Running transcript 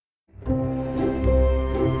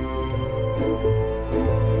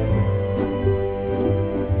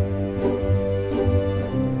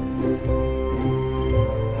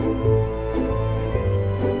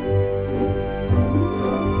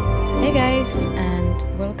Greetings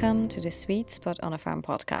and welcome to the Sweet Spud on a Farm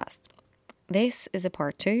podcast. This is a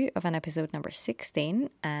part 2 of an episode number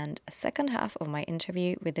 16 and a second half of my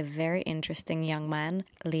interview with the very interesting young man,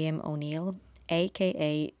 Liam O'Neill,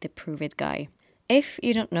 aka the Prove It Guy. If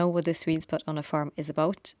you don't know what the Sweet Spud on a Farm is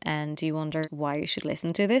about and you wonder why you should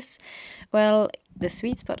listen to this, well, the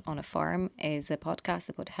Sweet Spud on a Farm is a podcast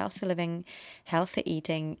about healthy living, healthy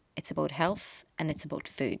eating, it's about health and it's about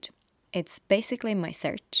food. It's basically my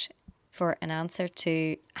search for an answer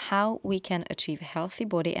to how we can achieve a healthy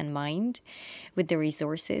body and mind with the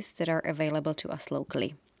resources that are available to us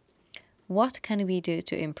locally. What can we do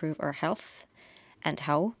to improve our health and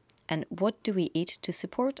how? And what do we eat to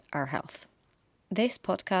support our health? This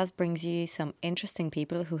podcast brings you some interesting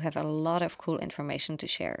people who have a lot of cool information to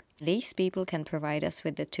share. These people can provide us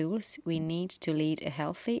with the tools we need to lead a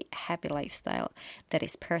healthy, happy lifestyle that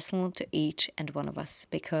is personal to each and one of us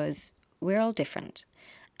because we're all different.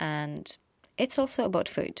 And it's also about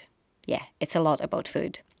food. Yeah, it's a lot about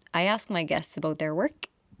food. I ask my guests about their work,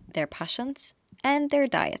 their passions, and their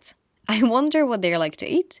diet. I wonder what they're like to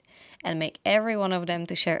eat and make every one of them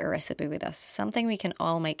to share a recipe with us, something we can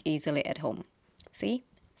all make easily at home. See?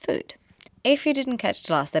 Food. If you didn't catch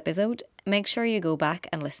the last episode, make sure you go back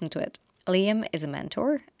and listen to it. Liam is a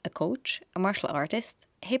mentor, a coach, a martial artist,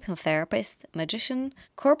 hypnotherapist, magician,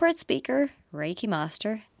 corporate speaker, Reiki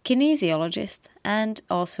master, kinesiologist, and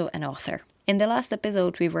also an author. In the last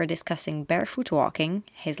episode, we were discussing barefoot walking,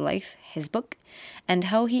 his life, his book, and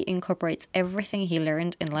how he incorporates everything he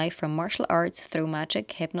learned in life from martial arts through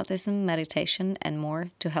magic, hypnotism, meditation, and more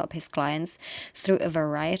to help his clients through a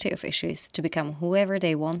variety of issues to become whoever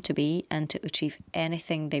they want to be and to achieve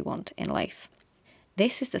anything they want in life.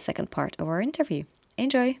 This is the second part of our interview.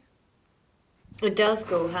 Enjoy! It does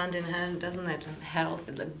go hand in hand, doesn't it? Health,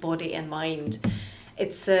 the body and mind.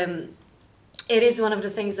 It is one of the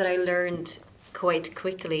things that I learned quite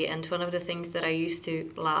quickly, and one of the things that I used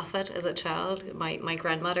to laugh at as a child. My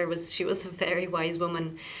grandmother she was a very wise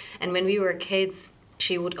woman, and when we were kids,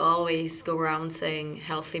 she would always go around saying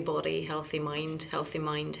healthy body, healthy mind, healthy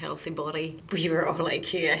body. We were all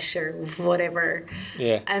like, yeah, sure, whatever.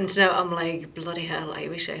 Yeah. And now I'm like, bloody hell, I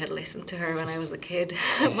wish I had listened to her when I was a kid.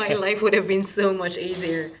 My life would have been so much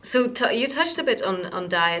easier. So you touched a bit on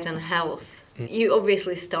diet and health. You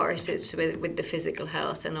obviously started with the physical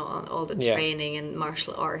health and all the training and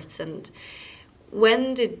martial arts. And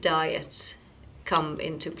when did diet come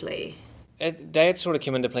into play? Diet sort of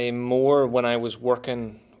came into play more when I was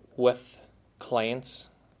working with clients.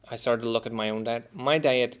 I started to look at my own diet. My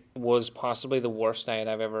diet was possibly the worst diet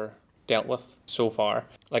I've ever dealt with so far.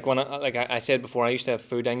 Like I said before, I used to have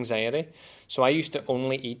food anxiety. So I used to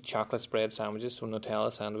only eat chocolate spread sandwiches, so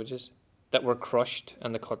Nutella sandwiches, that were crushed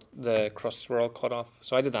and the crusts were all cut off.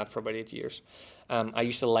 So I did that for about 8 years. I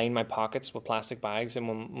used to line my pockets with plastic bags, and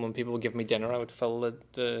when people would give me dinner, I would fill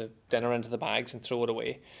the dinner into the bags and throw it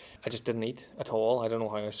away. I just didn't eat at all. I don't know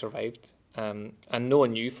how I survived. And no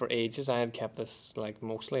one knew for ages. I had kept this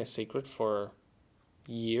mostly a secret for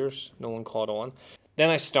years. No one caught on. Then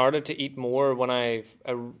I started to eat more when I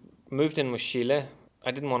moved in with Sheila.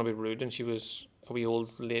 I didn't want to be rude, and she was a wee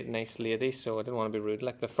old nice lady, so I didn't want to be rude.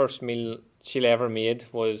 Like, the first meal Sheila ever made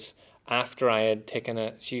was after I had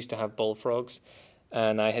taken she used to have bullfrogs,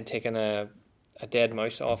 and I had taken a dead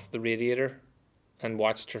mouse off the radiator and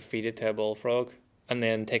watched her feed it to a bullfrog, and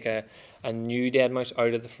then take a new dead mouse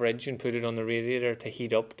out of the fridge and put it on the radiator to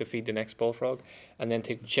heat up to feed the next bullfrog, and then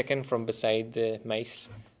take chicken from beside the mice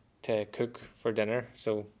to cook for dinner.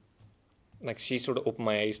 So she sort of opened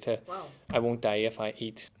my eyes to, wow, I won't die if I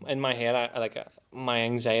eat. In my head, my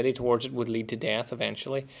anxiety towards it would lead to death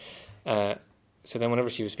eventually. So then whenever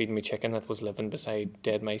she was feeding me chicken that was living beside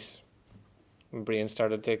dead mice, my brain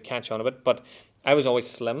started to catch on a bit. But I was always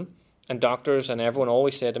slim, and doctors and everyone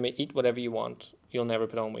always said to me, eat whatever you want, you'll never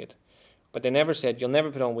put on weight. But they never said, you'll never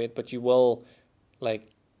put on weight, but you will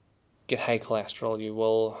get high cholesterol, you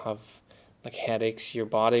will have headaches, your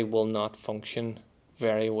body will not function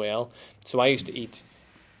very well. So I used to eat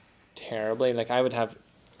terribly. I would have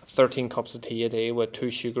 13 cups of tea a day with 2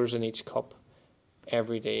 sugars in each cup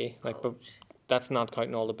every day. But that's not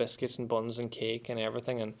counting all the biscuits and buns and cake and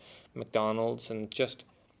everything, and McDonald's, and just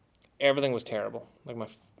everything was terrible.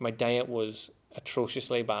 My diet was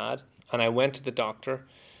atrociously bad, and I went to the doctor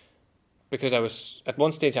because at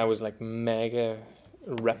one stage I was mega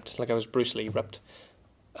ripped, I was Bruce Lee ripped.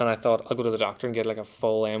 And I thought, I'll go to the doctor and get a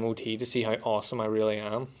full MOT to see how awesome I really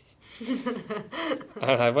am.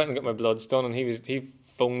 And I went and got my bloods done, and he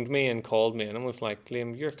phoned me and called me and was like,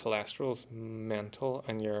 Liam, your cholesterol's mental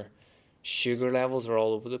and your sugar levels are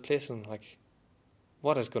all over the place, and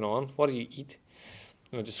what is going on? What do you eat?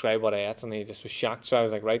 described what I ate, and he just was shocked. So I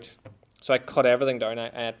was like, right. So I cut everything down.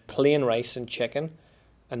 I ate plain rice and chicken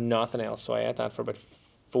and nothing else. So I ate that for about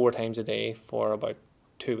 4 times a day for about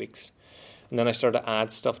 2 weeks. And then I started to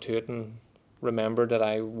add stuff to it and remembered that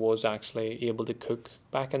I was actually able to cook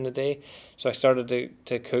back in the day. So I started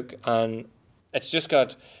to cook, and I've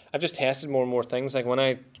just tested more and more things. Like when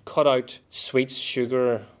I cut out sweets,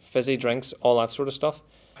 sugar, fizzy drinks, all that sort of stuff,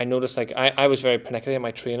 I noticed like I was very pernickety at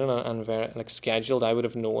my training and very like scheduled. I would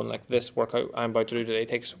have known like this workout I'm about to do today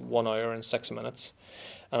takes 1 hour and 6 minutes.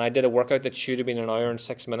 And I did a workout that should have been 1 hour and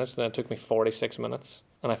 6 minutes, and it took me 46 minutes.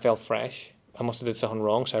 And I felt fresh. I must have did something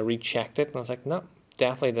wrong, so I rechecked it, and I was like, no,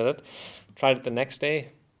 definitely did it. Tried it the next day,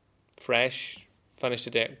 fresh, finished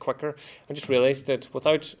the day quicker. I just realised that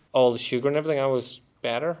without all the sugar and everything, I was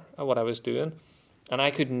better at what I was doing. And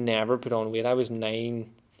I could never put on weight. I was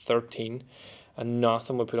 9, 13, and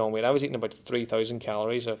nothing would put on weight. I was eating about 3,000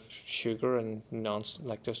 calories of sugar and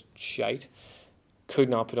like just shite. Could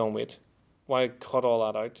not put on weight. Why I cut all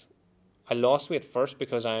that out? I lost weight first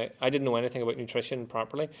because I didn't know anything about nutrition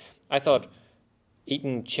properly. I thought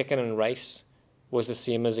eating chicken and rice was the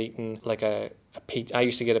same as eating like a pizza. I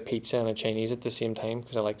used to get a pizza and a Chinese at the same time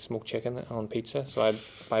because I liked smoked chicken on pizza, so I'd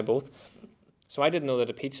buy both. So I didn't know that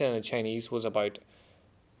a pizza and a Chinese was about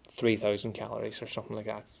 3,000 calories or something like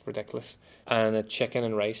that. It's ridiculous. And a chicken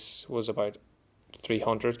and rice was about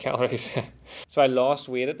 300 calories. So I lost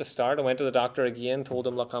weight at the start. I went to the doctor again, told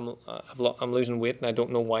him, look, I'm losing weight and I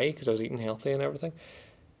don't know why because I was eating healthy and everything.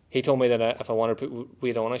 He told me that if I wanted to put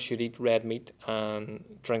weight on, I should eat red meat and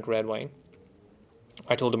drink red wine.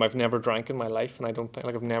 I told him I've never drank in my life, and I don't think,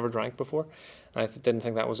 like, I've never drank before. And I didn't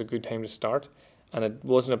think that was a good time to start. And I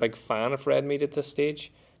wasn't a big fan of red meat at this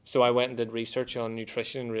stage. So I went and did research on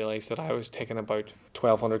nutrition and realised that I was taking about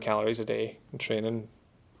 1,200 calories a day and training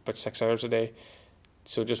about 6 hours a day.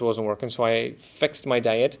 So it just wasn't working. So I fixed my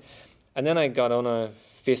diet. And then I got on a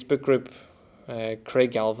Facebook group.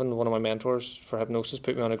 Craig Galvin, one of my mentors for hypnosis,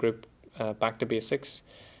 put me on a group, Back to Basics.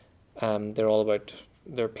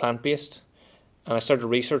 They're plant-based. And I started to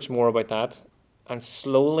research more about that and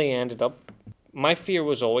slowly ended up. My fear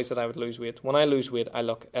was always that I would lose weight. When I lose weight, I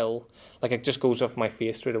look ill. Like, it just goes off my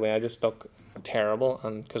face straight away. I just look terrible.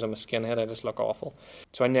 And because I'm a skinhead, I just look awful.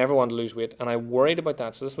 So I never wanted to lose weight. And I worried about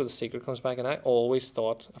that. So this is where the secret comes back. And I always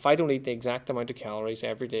thought, if I don't eat the exact amount of calories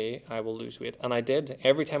every day, I will lose weight. And I did.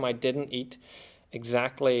 Every time I didn't eat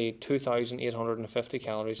exactly 2,850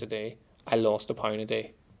 calories a day, I lost a pound a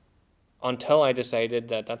day. Until I decided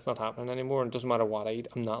that that's not happening anymore, and it doesn't matter what I eat,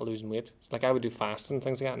 I'm not losing weight. Like, I would do fasting and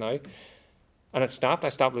things like that now, and it stopped. I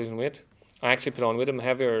stopped losing weight. I actually put on weight. I'm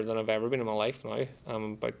heavier than I've ever been in my life now.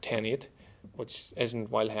 I'm about 10.8, which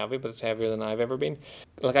isn't wild heavy, but it's heavier than I've ever been.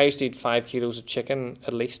 Like, I used to eat 5 kilos of chicken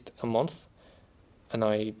at least a month, and now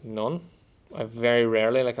I eat none. I very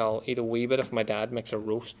rarely, like, I'll eat a wee bit if my dad makes a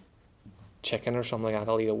roast chicken or something like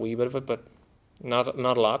that. I'll eat a wee bit of it, but not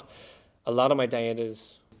a lot. A lot of my diet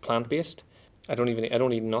is plant-based. I don't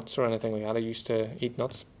eat nuts or anything like that. I used to eat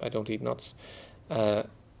nuts. I don't eat nuts.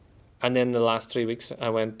 And then the last 3 weeks I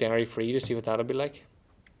went dairy-free to see what that would be like.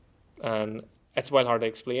 And it's well hard to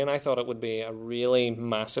explain. I thought it would be a really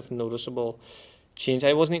massive, noticeable change.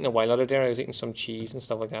 I wasn't eating a while lot of dairy. I was eating some cheese and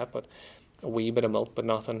stuff like that, but a wee bit of milk, but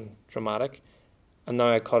nothing dramatic. And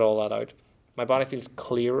now I cut all that out. My body feels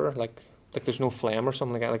clearer, like there's no phlegm or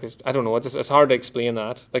something like that. Like, I don't know. It's hard to explain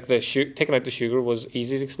that. Like, taking out the sugar was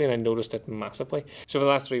easy to explain. I noticed it massively. So for the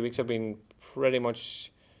last 3 weeks, I've been pretty much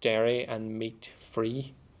dairy and meat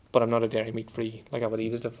free. But I'm not a dairy meat free. Like, I would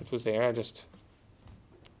eat it if it was there. I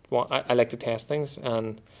like to test things,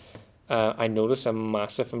 and I noticed a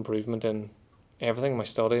massive improvement in everything. My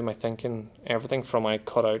study, my thinking, everything. From I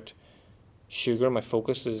cut out sugar, my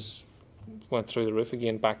focus went through the roof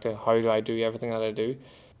again. Back to how do I do everything that I do.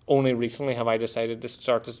 Only recently have I decided to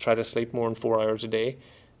start to try to sleep more than 4 hours a day,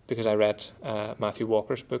 because I read Matthew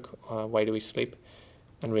Walker's book, Why Do We Sleep,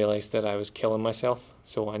 and realised that I was killing myself.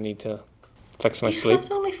 So I need to fix my sleep. You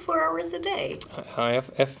slept only 4 hours a day?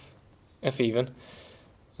 If even.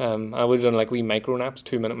 I would have done like wee micro naps,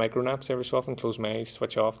 2-minute micro naps every so often, close my eyes,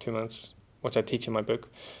 switch off 2 minutes, which I teach in my book.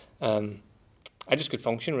 I just could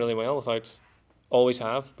function really well without, always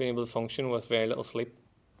have been able to function with very little sleep.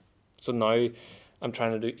 So now I'm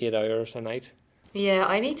trying to do 8 hours a night. Yeah,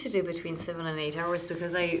 I need to do between 7 and 8 hours,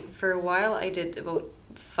 because for a while I did about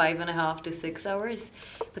 5.5 to 6 hours.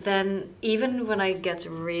 But then even when I get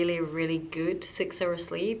really, really good 6 hours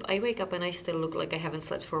sleep, I wake up and I still look like I haven't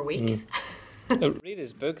slept for weeks. Read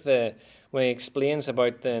his book, when he explains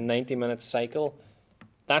about the 90-minute cycle.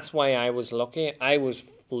 That's why I was lucky. I was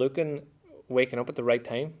fluking waking up at the right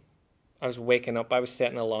time. I was waking up, I was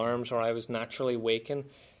setting alarms, or I was naturally waking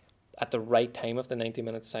at the right time of the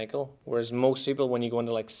 90-minute cycle. Whereas most people, when you go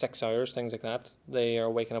into like 6 hours, things like that, they are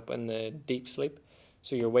waking up in the deep sleep.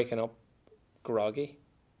 So you're waking up groggy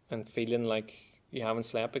and feeling like you haven't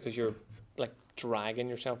slept because you're like dragging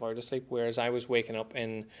yourself out of sleep. Whereas I was waking up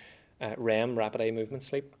in REM, rapid eye movement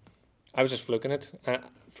sleep. I was just fluking it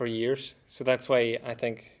for years. So that's why I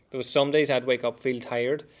think there was some days I'd wake up, feel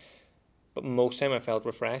tired, but most time I felt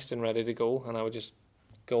refreshed and ready to go, and I would just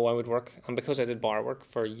go, I would work. And because I did bar work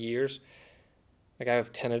for years, like I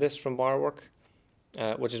have tinnitus from bar work,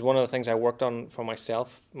 which is one of the things I worked on for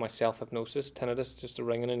myself, my self-hypnosis, tinnitus, just the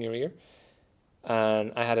ringing in your ear.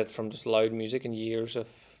 And I had it from just loud music and years of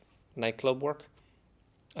nightclub work.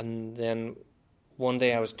 And then one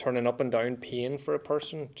day I was turning up and down pain for a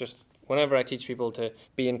person. Just whenever I teach people to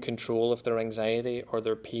be in control of their anxiety or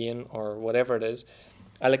their pain or whatever it is,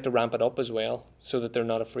 I like to ramp it up as well so that they're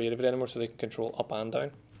not afraid of it anymore, so they can control up and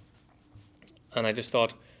down. And I just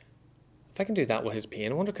thought, if I can do that with his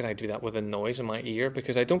pain, I wonder could I do that with a noise in my ear,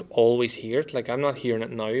 because I don't always hear it. Like, I'm not hearing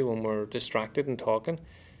it now when we're distracted and talking.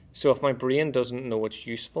 So if my brain doesn't know it's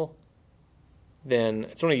useful, then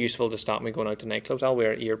it's only useful to stop me going out to nightclubs. I'll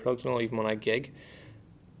wear earplugs and all, even when I gig.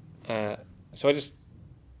 So I just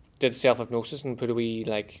did self-hypnosis and put a wee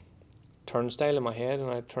like turnstile in my head,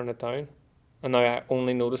 and I turned it down. And now I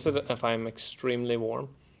only notice it if I'm extremely warm.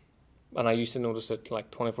 And I used to notice it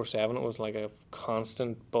like 24/7. It was like a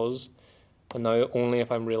constant buzz. And now only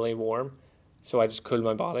if I'm really warm. So I just cool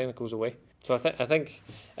my body and it goes away. So I think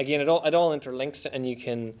again, it all interlinks, and you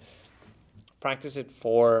can practice it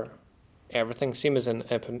for everything. Same as in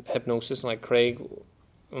hypnosis. Like Craig,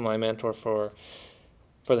 my mentor for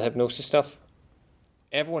the hypnosis stuff,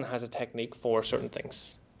 everyone has a technique for certain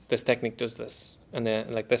things. This technique does this, and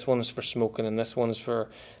then like this one's for smoking, and this one's for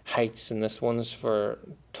heights, and this one's for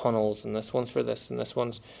tunnels, and this one's for this, and this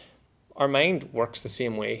one's. Our mind works the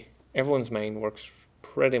same way. Everyone's mind works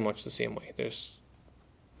pretty much the same way. There's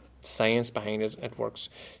science behind it. It works.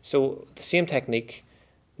 So the same technique,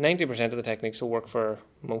 90% of the techniques will work for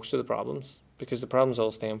most of the problems, because the problems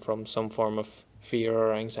all stem from some form of fear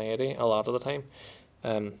or anxiety a lot of the time.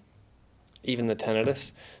 Even the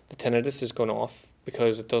tinnitus is going off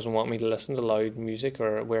because it doesn't want me to listen to loud music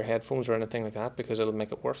or wear headphones or anything like that, because it'll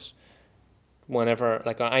make it worse. Whenever,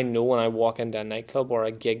 like, I know when I walk into a nightclub or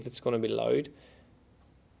a gig that's going to be loud,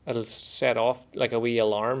 it'll set off like a wee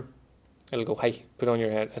alarm. It'll go, hey, put on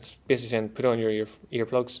your head. It's basically saying, put on your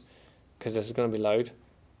earplugs, because this is going to be loud.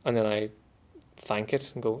 And then I thank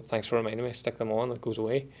it and go, thanks for reminding me, stick them on, it goes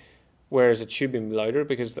away. Whereas it should be louder,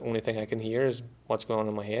 because the only thing I can hear is what's going on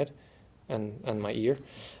in my head and my ear.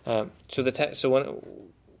 So when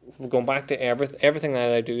we're going back to everything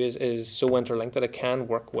that I do is so interlinked that it can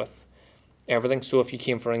work with everything. So if you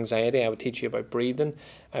came for anxiety, I would teach you about breathing,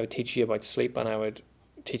 I would teach you about sleep, and I would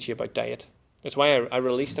teach you about diet. That's why I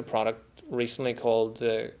released a product recently called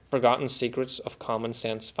The Forgotten Secrets of Common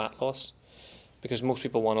Sense Fat Loss, because most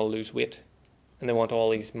people want to lose weight and they want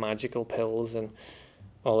all these magical pills and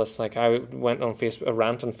all this. Like, I went on Facebook, a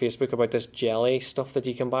rant on Facebook about this jelly stuff that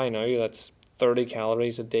you can buy now that's 30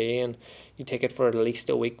 calories a day, and you take it for at least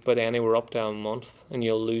a week, but anywhere up to a month, and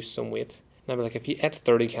you'll lose some weight. And I'd be like, if you ate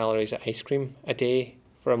 30 calories of ice cream a day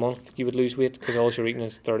for a month, you would lose weight, because all you're eating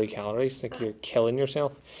is 30 calories. Like, you're killing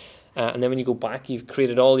yourself. And then when you go back, you've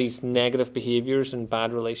created all these negative behaviours and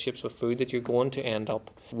bad relationships with food that you're going to end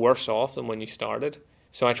up worse off than when you started.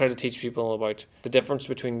 So I try to teach people about the difference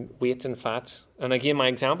between weight and fat. And again, my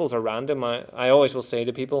examples are random. I always will say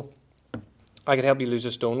to people, I could help you lose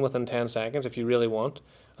a stone within 10 seconds if you really want.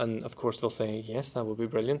 And of course they'll say, yes, that would be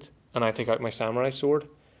brilliant. And I take out my samurai sword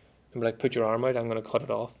and be like, put your arm out, I'm going to cut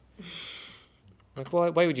it off. Like,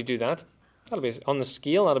 well, why would you do that? That'll be, on the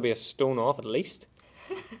scale, that'll be a stone off at least.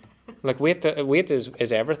 Like, weight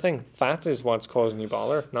is everything. Fat is what's causing you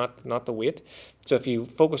bother, not the weight. So if you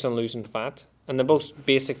focus on losing fat, and the most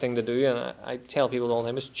basic thing to do, and I tell people all the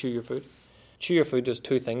time, is chew your food. Chew your food does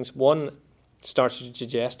two things. One, starts the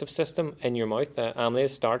digestive system in your mouth. The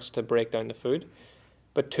amylase starts to break down the food.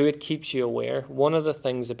 But two, it keeps you aware. One of the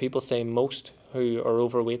things that people say most who are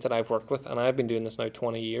overweight that I've worked with, and I've been doing this now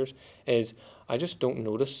 20 years, is I just don't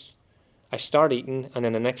notice. I start eating, and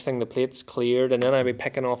then the next thing the plate's cleared, and then I'll be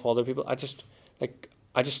picking off other people. I just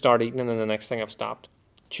start eating, and then the next thing I've stopped.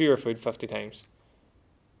 Chew your food 50 times.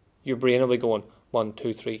 Your brain will be going 1,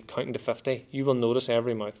 2, 3, counting to 50. You will notice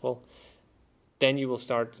every mouthful. Then you will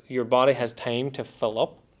start. Your body has time to fill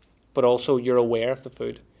up, but also you're aware of the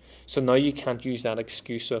food. So now you can't use that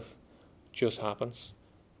excuse of just happens.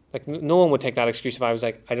 Like, no one would take that excuse if I was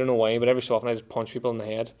like, I don't know why, but every so often I just punch people in the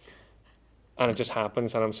head. and it just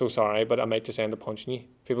happens, and I'm so sorry, but I might just end up punching you.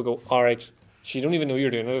 People go, all right, so you don't even know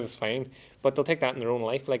you're doing it, it's fine. But they'll take that in their own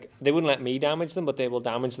life. Like, they wouldn't let me damage them, but they will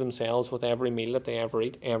damage themselves with every meal that they ever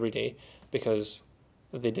eat every day because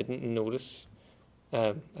they didn't notice.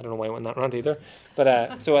 I don't know why I went that rant either.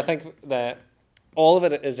 But so I think that all of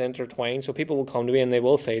it is intertwined. So people will come to me and they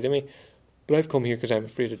will say to me, but I've come here because I'm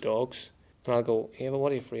afraid of dogs. And I'll go, yeah, but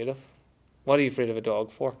what are you afraid of? What are you afraid of a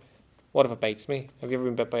dog for? What if it bites me? Have you ever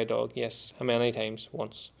been bit by a dog? Yes. How many times?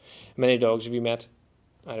 Once. How many dogs have you met?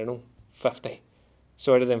 I don't know, 50.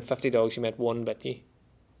 So out of them 50 dogs you met, one bit you.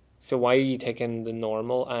 So why are you taking the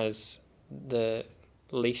normal as the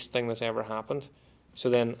least thing that's ever happened? So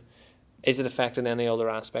then, is it affecting any other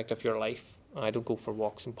aspect of your life? I don't go for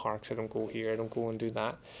walks in parks, I don't go here, I don't go and do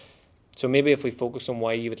that. So maybe if we focus on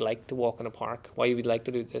why you would like to walk in a park, why you would like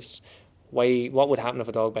to do this, what would happen if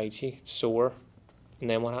a dog bites you? It's sore. And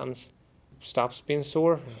then what happens? Stops being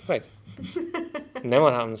sore? Right. And then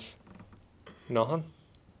what happens? Nothing.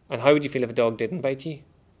 And how would you feel if a dog didn't bite you?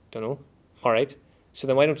 Don't know. All right. So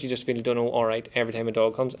then why don't you just feel don't know, all right, every time a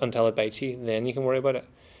dog comes until it bites you, then you can worry about it.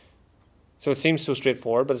 So it seems so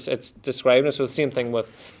straightforward, but it's describing it. So the same thing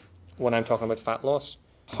with when I'm talking about fat loss.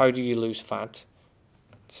 How do you lose fat?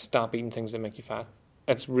 Stop eating things that make you fat.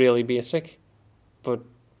 It's really basic. But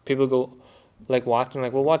people go, like what? And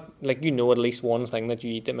like, well, what? Like, you know at least one thing that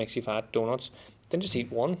you eat that makes you fat, donuts. Then just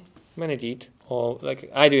eat one. How many do you eat? Oh, like,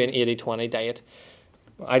 I do an 80-20 diet.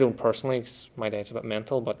 I don't personally, 'cause my diet's a bit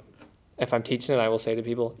mental, but if I'm teaching it, I will say to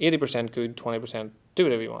people, 80% good, 20% do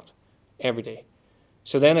whatever you want, every day.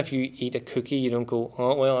 So then if you eat a cookie, you don't go,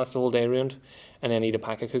 oh, well, that's the whole day ruined, and then eat a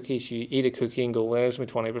pack of cookies. You eat a cookie and go, well, there's my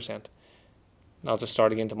 20%. I'll just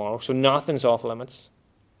start again tomorrow. So nothing's off limits.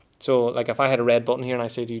 So, like, if I had a red button here and I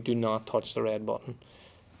say to you, do not touch the red button,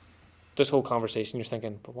 this whole conversation, you're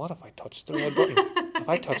thinking, but what if I touched the red button? If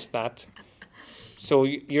I touched that? So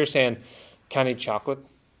you're saying, can I eat chocolate?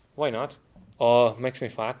 Why not? Oh, it makes me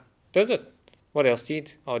fat. Does it? What else do you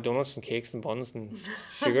eat? Oh, donuts and cakes and buns and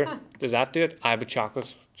sugar. Does that do it? But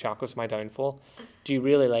chocolate's my downfall. Do you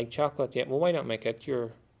really like chocolate? Yeah, well, why not make it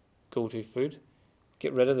your go-to food?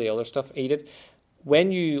 Get rid of the other stuff. Eat it.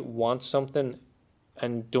 When you want something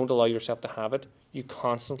and don't allow yourself to have it, you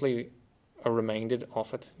constantly are reminded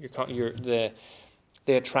of it. The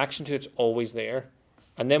attraction to it's always there.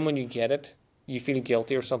 And then when you get it, you feel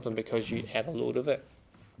guilty or something because you ate a load of it.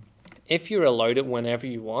 If you're allowed it whenever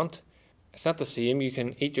you want, it's not the same. You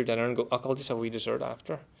can eat your dinner and go, oh, I'll just have a wee dessert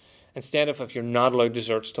after. Instead of if you're not allowed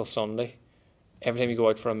desserts till Sunday, every time you go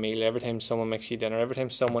out for a meal, every time someone makes you dinner, every time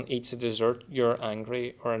someone eats a dessert, you're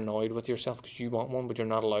angry or annoyed with yourself because you want one, but you're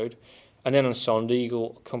not allowed. And then on Sunday, you go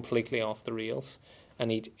completely off the rails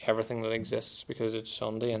and eat everything that exists because it's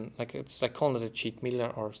Sunday. And like it's like calling it a cheat meal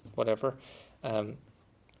or whatever.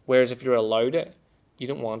 Whereas if you're allowed it, you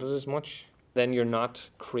don't want it as much. Then you're not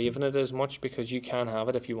craving it as much because you can have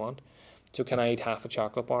it if you want. So can I eat half a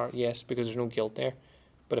chocolate bar? Yes, because there's no guilt there.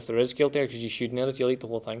 But if there is guilt there because you shouldn't eat it, you'll eat the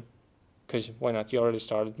whole thing. Because why not? You already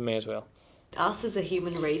started, may as well. Us as a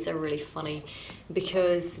human race are really funny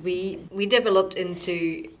because we developed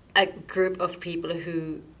into a group of people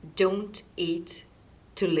who don't eat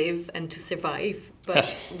to live and to survive,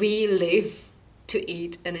 but we live to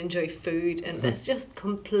eat and enjoy food, and that's just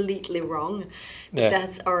completely wrong. But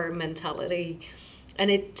that's our mentality.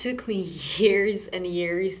 And it took me years and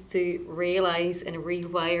years to realize and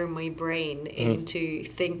rewire my brain into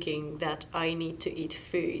thinking that I need to eat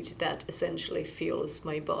food that essentially fuels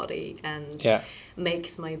my body and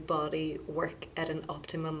makes my body work at an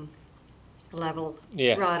optimum level,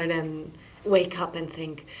 rather than wake up and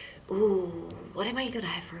think, ooh, what am I going to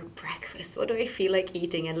have for breakfast? What do I feel like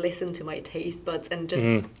eating? And listen to my taste buds and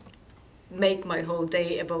just make my whole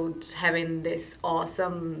day about having this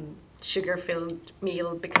awesome sugar-filled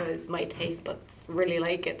meal because my taste buds really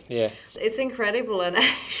like it. Yeah, it's incredible. And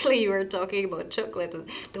actually, you were talking about chocolate, and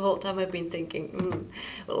the whole time I've been thinking,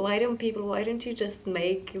 well, why don't you just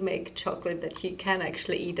make chocolate that you can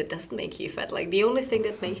actually eat that doesn't make you fat? Like, the only thing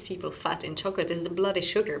that makes people fat in chocolate is the bloody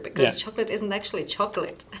sugar, because chocolate isn't actually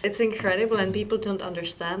chocolate. It's incredible, and people don't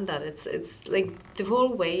understand that. It's like the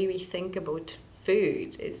whole way we think about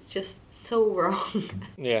food is just so wrong.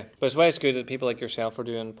 Yeah, but it's why it's good that people like yourself are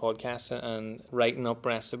doing podcasts and writing up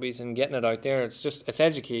recipes and getting it out there. It's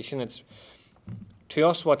education. It's, to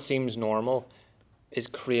us, what seems normal is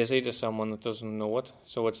crazy to someone that doesn't know it.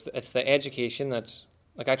 So it's the education that's,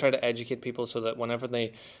 like, I try to educate people so that whenever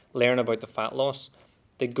they learn about the fat loss,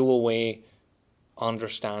 they go away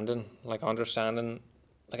understanding. Like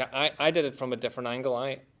I did it from a different angle.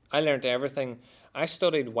 I learned everything. I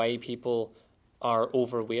studied why people are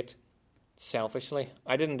overweight. selfishly.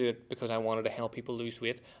 I didn't do it because I wanted to help people lose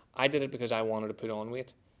weight. I did it because I wanted to put on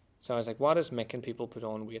weight. So I was like, what is making people put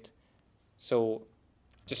on weight? So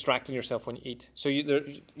distracting yourself when you eat. So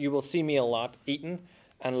you will see me a lot eating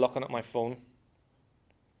and looking at my phone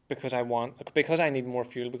because I need more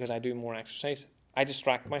fuel, because I do more exercise. I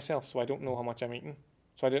distract myself so I don't know how much I'm eating.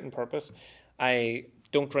 So I do it on purpose. I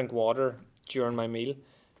don't drink water during my meal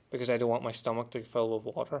because I don't want my stomach to fill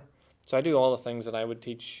with water. So I do all the things that I would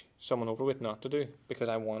teach someone overweight not to do because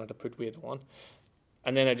I wanted to put weight on.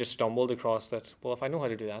 And then I just stumbled across that, well, if I know how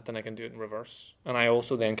to do that, then I can do it in reverse. And I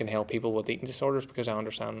also then can help people with eating disorders because I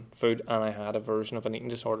understand food, and I had a version of an eating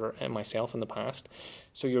disorder in myself in the past.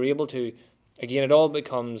 So you're able to, again, it all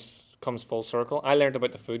comes full circle. I learned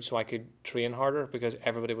about the food so I could train harder because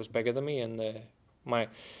everybody was bigger than me. And my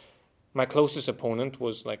closest opponent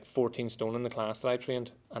was like 14 stone in the class that I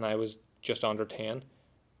trained, and I was just under 10.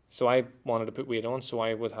 So I wanted to put weight on so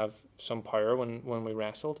I would have some power when we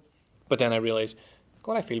wrestled. But then I realised,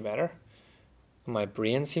 God, I feel better. My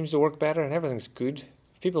brain seems to work better and everything's good.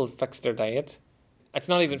 If people fix their diet, it's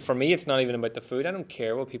not even about the food. I don't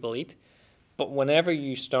care what people eat. But whenever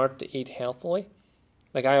you start to eat healthily,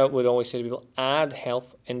 like I would always say to people, add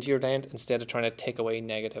health into your diet instead of trying to take away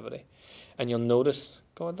negativity. And you'll notice,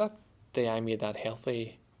 God, that day I made that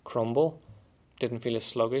healthy crumble, didn't feel as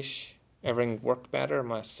sluggish. Everything worked better.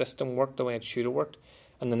 My system worked the way it should have worked.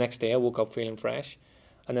 And the next day I woke up feeling fresh.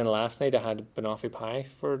 And then last night I had banoffee pie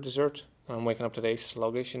for dessert. And I'm waking up today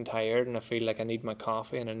sluggish and tired, and I feel like I need my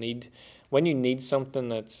coffee. And when you need something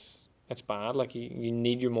that's bad, like you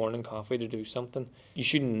need your morning coffee to do something, you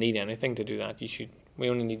shouldn't need anything to do that. We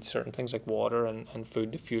only need certain things like water and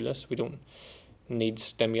food to fuel us. We don't need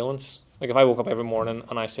stimulants. Like if I woke up every morning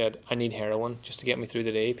and I said, I need heroin just to get me through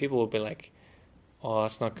the day, people would be like, oh,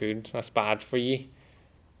 that's not good, that's bad for you.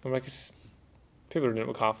 I'm like, people are doing it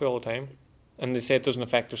with coffee all the time. And they say it doesn't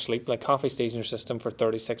affect their sleep. Like coffee stays in your system for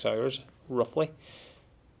 36 hours, roughly.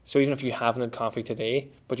 So even if you haven't had coffee today,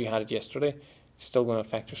 but you had it yesterday, it's still going to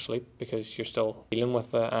affect your sleep because you're still dealing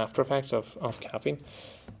with the after effects of caffeine.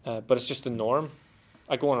 But it's just the norm.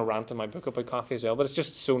 I go on a rant in my book about coffee as well, but it's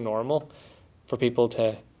just so normal for people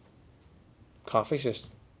to...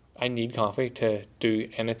 I need coffee to do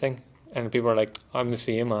anything. And people are like, I'm the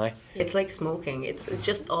same, It's like smoking. It's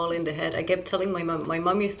just all in the head. I kept telling my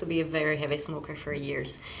mum used to be a very heavy smoker for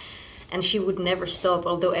years. And she would never stop,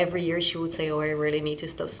 although every year she would say, oh, I really need to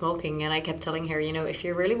stop smoking. And I kept telling her, if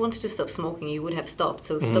you really wanted to stop smoking, you would have stopped.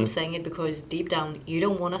 So stop saying it, because deep down, you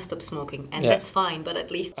don't want to stop smoking. And that's fine, but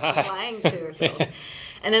at least you're lying to yourself.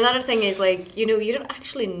 And another thing is, you don't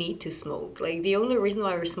actually need to smoke. Like, the only reason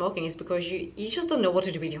why we're smoking is because you just don't know what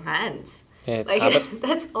to do with your hands. Yeah, it's habit.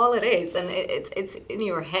 That's all it is, and it's in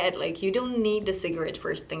your head. Like, you don't need the cigarette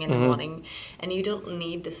first thing in the morning, and you don't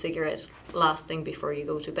need the cigarette last thing before you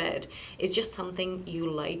go to bed. It's just something you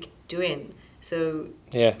like doing. So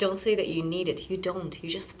don't say that you need it. You don't. You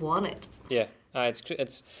just want it. Yeah,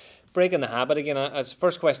 it's breaking the habit again. As the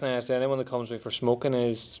first question I ask anyone that comes to me for smoking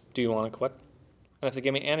is, do you want to quit? And if they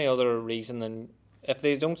give me any other reason, then if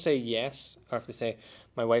they don't say yes, or if they say,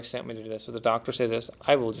 my wife sent me to do this, or the doctor said this,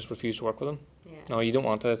 I will just refuse to work with them. Yeah. No, you don't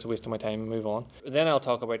want it, it's a waste of my time, move on. Then I'll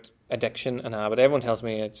talk about addiction and habit. Everyone tells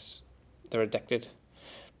me they're addicted.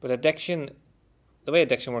 But addiction, the way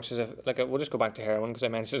addiction works is, we'll just go back to heroin, because I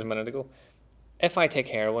mentioned it a minute ago. If I take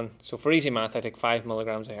heroin, so for easy math, I take 5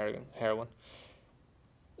 milligrams of heroin.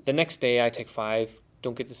 The next day I take 5,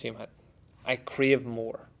 don't get the same hit. I crave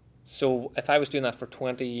more. So if I was doing that for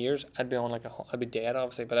 20 years, I'd be dead,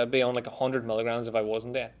 obviously, but I'd be on 100 milligrams if I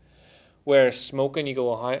wasn't dead. Whereas smoking, you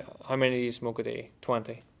go, how many do you smoke a day?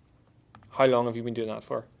 20. How long have you been doing that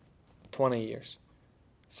for? 20 years.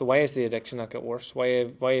 So why is the addiction not get worse? Why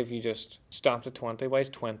have you just stopped at 20? Why is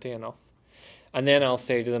 20 enough? And then I'll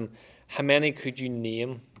say to them, how many could you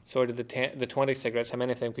name? So out of the 20 cigarettes, how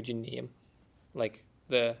many of them could you name? Like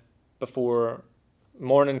the before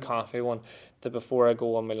morning coffee one, the before I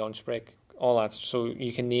go on my lunch break, all that. So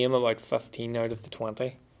you can name about 15 out of the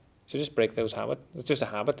 20. So just break those habits. It's just a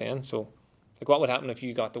habit then. So what would happen if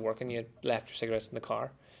you got to work and you had left your cigarettes in the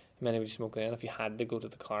car? How many would you smoke then if you had to go to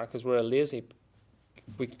the car? Because we're lazy.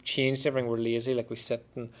 We changed everything. We're lazy. We sit,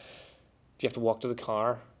 and if you have to walk to the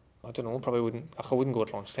car, I don't know, probably wouldn't. I wouldn't go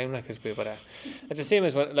at lunchtime. It's the same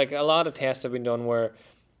as when, a lot of tests have been done where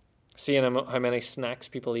seeing how many snacks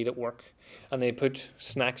people eat at work, and they put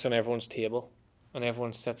snacks on everyone's table, and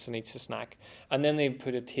everyone sits and eats a snack, and then they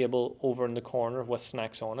put a table over in the corner with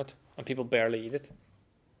snacks on it, and people barely eat it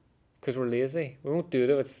because we're lazy. We won't do it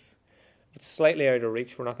if it's slightly out of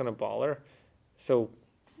reach. We're not going to bother. So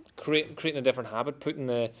creating a different habit, putting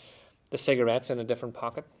the cigarettes in a different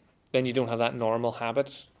pocket. then you don't have that normal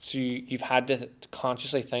habit. So you've had to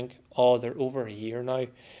consciously think, oh, they're over here now.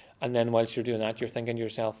 And then whilst you're doing that, you're thinking to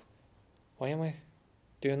yourself, why am I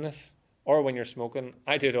doing this? Or when you're smoking,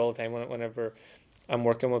 I do it all the time whenever I'm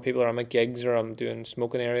working with people or I'm at gigs or I'm doing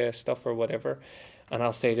smoking area stuff or whatever. And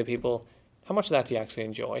I'll say to people, how much of that do you actually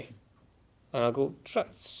enjoy? And I'll go,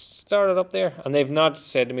 start it up there. And they've not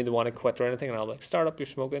said to me they want to quit or anything. And I'll be like, start up your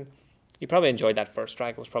smoking. You probably enjoyed that first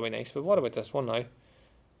track. It was probably nice. But what about this one now?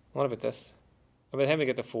 What about this? And by the time they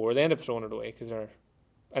get to 4, they end up throwing it away because they're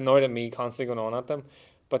annoyed at me constantly going on at them.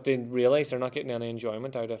 But they realise they're not getting any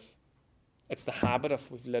enjoyment out of. It's the habit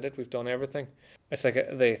of we've lit it, we've done everything. It's like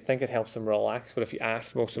they think it helps them relax. But if you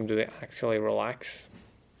ask most of them, do they actually relax?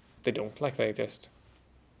 They don't. Like, they just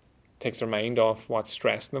takes their mind off what's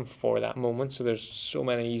stressing them for that moment. So there's so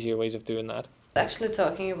many easier ways of doing that. Actually,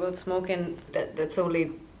 talking about smoking, that's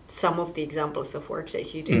only some of the examples of work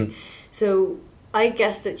that you do. So I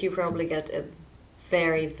guess that you probably get a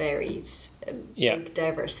very varied, big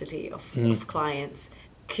diversity of clients.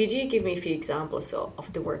 Could you give me a few examples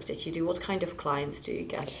of the work that you do? What kind of clients do you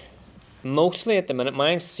get? Mostly at the minute,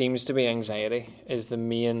 mine seems to be anxiety is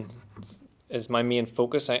my main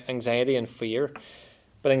focus, anxiety and fear.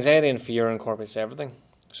 But anxiety and fear incorporates everything.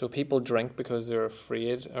 So people drink because they're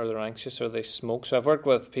afraid or they're anxious or they smoke. So I've worked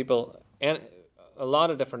with people and a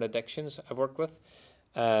lot of different addictions I've worked with,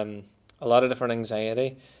 a lot of different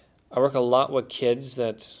anxiety. I work a lot with kids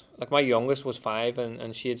that, like my youngest was 5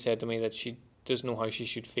 and she had said to me that she doesn't know how she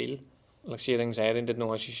should feel. Like she had anxiety and didn't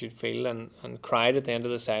know how she should feel and cried at the end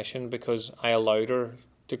of the session because I allowed her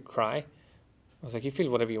to cry. I was like, you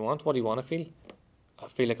feel whatever you want. What do you want to feel? I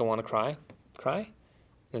feel like I want to cry. Cry.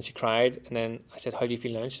 And then she cried, and then I said, how do you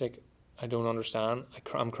feel now? She's like, I don't understand.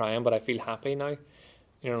 I'm crying, but I feel happy now.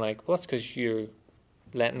 You're like, well, that's because you're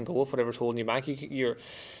letting go of whatever's holding you back.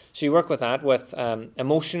 So you work with that. With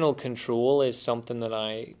emotional control is something that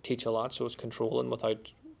I teach a lot. So it's controlling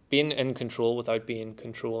without being in control without being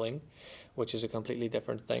controlling, which is a completely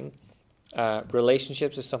different thing.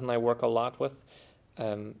 Relationships is something I work a lot with,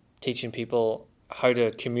 teaching people how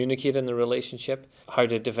to communicate in the relationship, how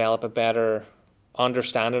to develop a better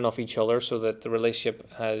understanding of each other so that the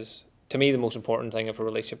relationship has, to me, the most important thing of a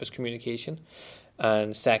relationship is communication.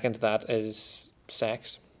 And second to that is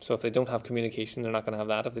sex. So if they don't have communication, they're not going to have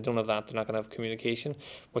that. If they don't have that, they're not going to have communication,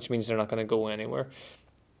 which means they're not going to go anywhere.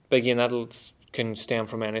 But again, that can stem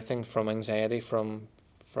from anything, from anxiety, from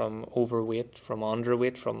overweight, from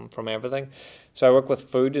underweight, from everything. So I work with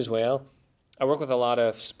food as well. I work with a lot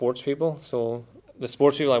of sports people. So the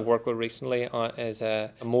sports people I've worked with recently is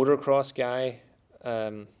a motocross guy,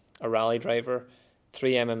 a rally driver,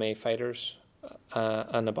 3 MMA fighters,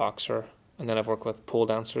 and a boxer. And then I've worked with pole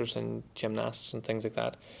dancers and gymnasts and things like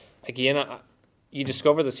that. Again, you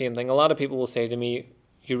discover the same thing. A lot of people will say to me,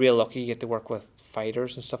 you're real lucky you get to work with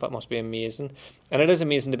fighters and stuff. That must be amazing. And it is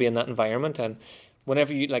amazing to be in that environment. And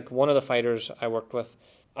whenever you, like one of the fighters I worked with,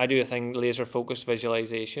 I do a thing, laser focused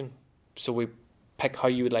visualization. So we pick how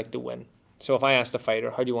you would like to win. So if I ask the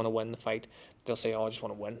fighter, how do you want to win the fight? They'll say, oh, I just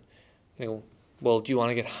want to win. And I go, well, do you want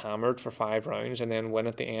to get hammered for 5 rounds and then win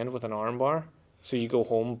at the end with an arm bar? So you go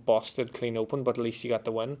home busted, clean open, but at least you got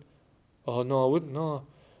the win. Oh, no, I wouldn't. No,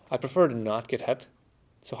 I prefer to not get hit.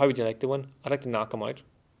 So how would you like to win? I'd like to knock him out.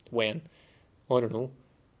 When? Oh, I don't know.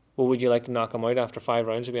 Well, would you like to knock him out after 5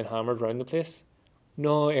 rounds of being hammered around the place?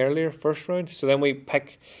 No, earlier, first round. So then we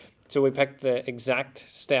picked the exact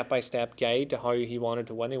step-by-step guide to how he wanted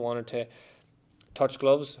to win. He wanted to touch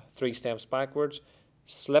gloves, 3 steps backwards,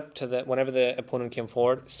 slip to whenever the opponent came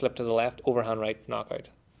forward, slip to the left, overhand right, knockout.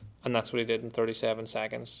 And that's what he did in 37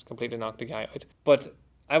 seconds, completely knocked the guy out. But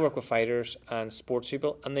I work with fighters and sports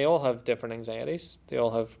people, and they all have different anxieties. They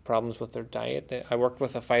all have problems with their diet. I worked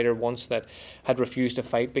with a fighter once that had refused to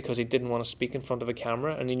fight because he didn't want to speak in front of a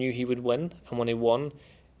camera, and he knew he would win. And when he won,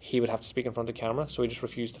 he would have to speak in front of the camera, so he just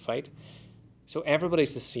refused to fight. So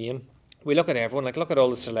everybody's the same. We look at everyone, like look at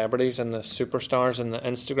all the celebrities and the superstars and the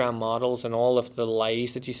Instagram models and all of the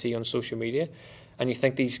lies that you see on social media, and you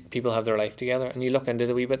think these people have their life together, and you look into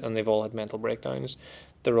it a wee bit and they've all had mental breakdowns.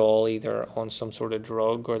 They're all either on some sort of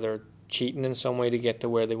drug or they're cheating in some way to get to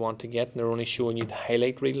where they want to get, and they're only showing you the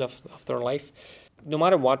highlight reel of their life. No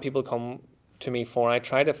matter what people come to me for, I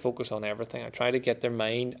try to focus on everything. I try to get their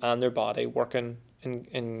mind and their body working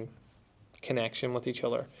in connection with each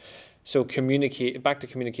other. So back to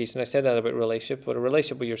communication. I said that about relationship, but a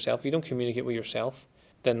relationship with yourself, you don't communicate with yourself,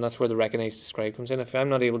 then that's where the recognize, describe comes in. If I'm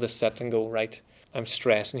not able to sit and go, right, I'm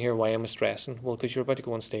stressing here, why am I stressing? Well, because you're about to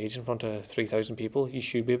go on stage in front of 3,000 people, you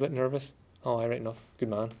should be a bit nervous. Oh, right enough, good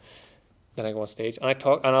man. Then I go on stage and I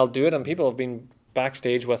talk, and I'll do it, and people have been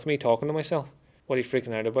backstage with me talking to myself. What are you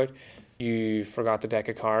freaking out about? You forgot the deck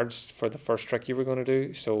of cards for the first trick you were going to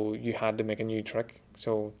do, so you had to make a new trick.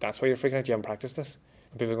 So that's why you're freaking out. You haven't practiced this.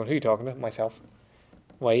 And people are going, who are you talking to? Myself.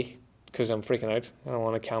 Why? Because I'm freaking out. I don't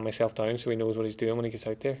want to calm myself down so he knows what he's doing when he gets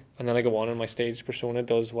out there. And then I go on and my stage persona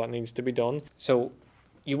does what needs to be done. So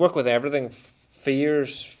you work with everything.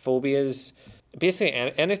 Fears, phobias, basically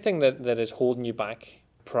anything that is holding you back,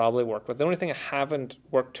 probably work with. The only thing I haven't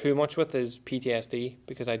worked too much with is PTSD,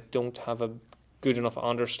 because I don't have a good enough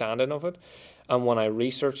understanding of it. And when I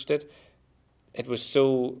researched it, it was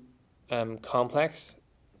so complex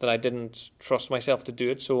that I didn't trust myself to do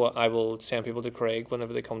it. So I will send people to Craig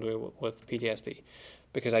whenever they come to me with PTSD,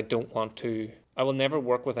 because I don't want to. I will never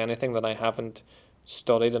work with anything that I haven't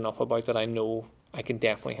studied enough about, that I know I can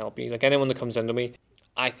definitely help you. Like anyone that comes into me,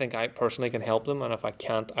 I think I personally can help them, and if I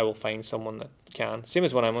can't, I will find someone that can. Same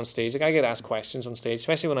as when I'm on stage. Like I get asked questions on stage,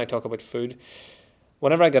 especially when I talk about food.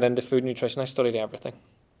 Whenever I got into food nutrition, I studied everything.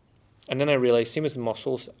 And then I realised, same as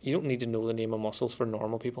muscles, you don't need to know the name of muscles for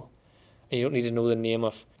normal people. And you don't need to know the name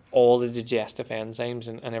of all the digestive enzymes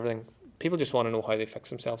and everything. People just want to know how they fix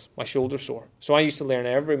themselves. My shoulder's sore. So I used to learn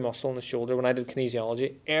every muscle in the shoulder when I did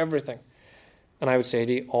kinesiology, everything. And I would say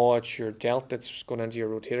to you, oh, it's your delt that's going into your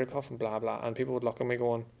rotator cuff and blah, blah. And people would look at me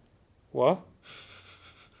going, what?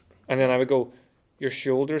 And then I would go, your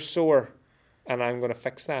shoulder's sore and I'm going to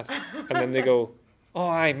fix that. And then they go, oh,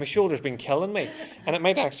 my shoulder's been killing me. And it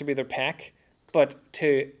might actually be their pec. But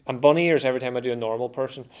I'm bunny ears every time I do a normal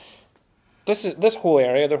person. This whole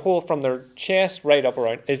area, their whole, from their chest right up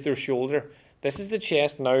around, is their shoulder. This is the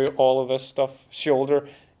chest, now all of this stuff, shoulder,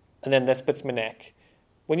 and then this bit's my neck.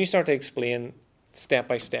 When you start to explain step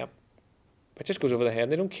by step, it just goes over the head.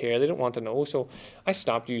 They don't care. They don't want to know. So I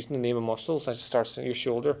stopped using the name of muscles. I just started saying your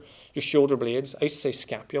shoulder blades. I used to say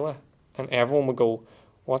scapula, and everyone would go,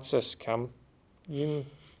 what's a scapula?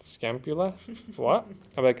 What?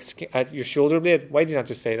 I'm like, your shoulder blade? Why do you not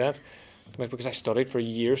just say that? I'm like, because I studied for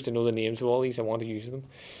years to know the names of all these. I want to use them.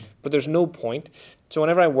 But there's no point. So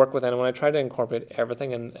whenever I work with anyone, I try to incorporate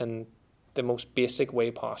everything in the most basic way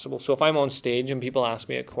possible. So if I'm on stage and people ask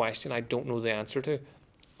me a question I don't know the answer to,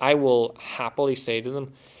 I will happily say to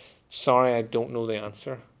them, sorry, I don't know the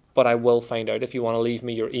answer, but I will find out. If you want to leave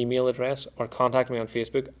me your email address or contact me on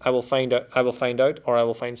Facebook, I will find out, or I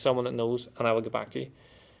will find someone that knows, and I will get back to you.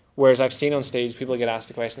 Whereas I've seen on stage, people get asked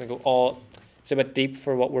the question, they go, oh, it's a bit deep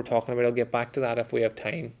for what we're talking about. I'll get back to that if we have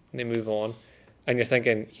time. And they move on. And you're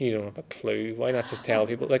thinking, you don't have a clue. Why not just tell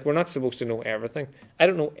people? Like, we're not supposed to know everything. I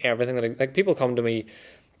don't know everything. Like, people come to me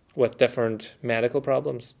with different medical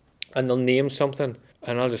problems, and they'll name something,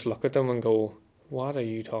 and I'll just look at them and go, what are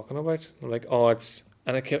you talking about? They're like, oh, it's...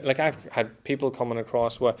 And I've had people coming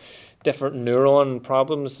across with different neuron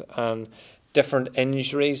problems and different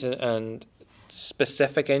injuries and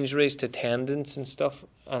specific injuries to tendons and stuff.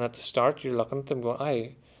 And at the start, you're looking at them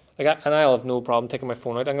going, I'll have no problem taking my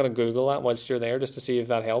phone out. I'm going to Google that whilst you're there just to see if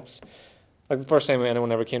that helps. Like the first time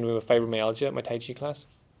anyone ever came to me with fibromyalgia at my Tai Chi class,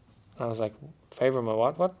 and I was like, what?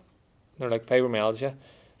 And they're like, fibromyalgia.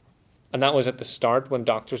 And that was at the start when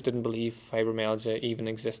doctors didn't believe fibromyalgia even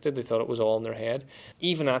existed. They thought it was all in their head.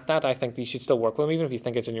 Even at that, I think you should still work with them. Even if you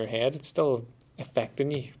think it's in your head, it's still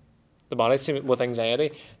affecting you. The body, same with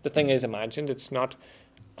anxiety. The thing is imagined. It's not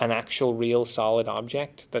an actual real solid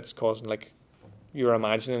object that's causing, like, you're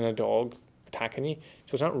imagining a dog attacking you.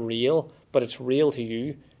 So it's not real, but it's real to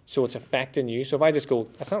you. So it's affecting you. So if I just go,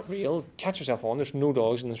 that's not real, catch yourself on, there's no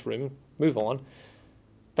dogs in this room, move on.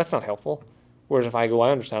 That's not helpful. Whereas if I go,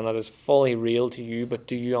 I understand that it's fully real to you, but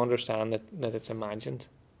do you understand that it's imagined?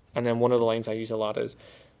 And then one of the lines I use a lot is,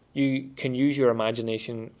 you can use your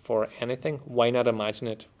imagination for anything. Why not imagine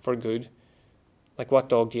it for good? Like, what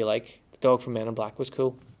dog do you like? The dog from Men in Black was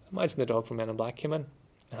cool. Imagine the dog from Men in Black came in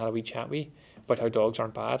and had a wee chat with you about how dogs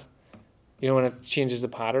aren't bad. You know, when it changes the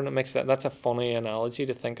pattern, it makes that's a funny analogy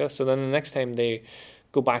to think of. So then the next time they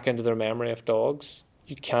go back into their memory of dogs,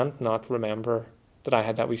 you can't not remember that I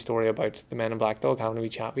had that wee story about the Men in Black dog having a wee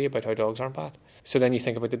chat with you about how dogs aren't bad. So then you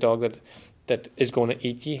think about the dog that is going to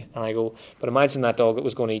eat you, and I go, but imagine that dog that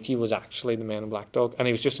was going to eat you was actually the Men in Black dog, and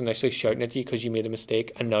he was just initially shouting at you because you made a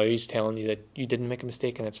mistake, and now he's telling you that you didn't make a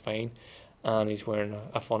mistake and it's fine, and he's wearing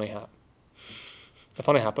a funny hat. The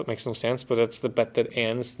funny hat bit makes no sense, but it's the bit that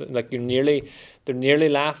ends, like they're nearly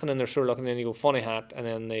laughing and they're sort of looking, and you go, funny hat, and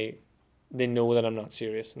then they know that I'm not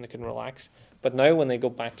serious and they can relax. But now when they go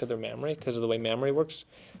back to their memory, because of the way memory works,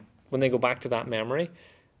 when they go back to that memory,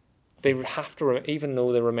 they have to, even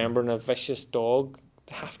though they're remembering a vicious dog,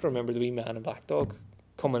 they have to remember the wee Man in Black dog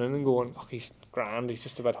coming in and going, oh, he's grand, he's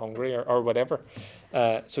just a bit hungry or whatever.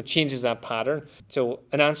 So it changes that pattern. So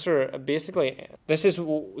an answer, basically, this is the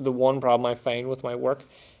one problem I find with my work,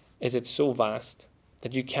 is it's so vast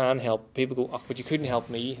that you can help. People go, oh, but you couldn't help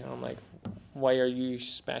me. And I'm like, why are you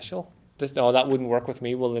special? Oh, that wouldn't work with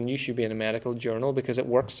me. Well, then you should be in a medical journal, because it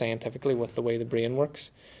works scientifically with the way the brain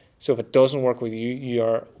works. So if it doesn't work with you, you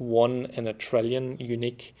are 1 in a trillion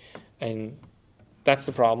unique. And that's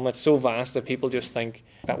the problem. It's so vast that people just think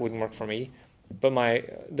that wouldn't work for me. But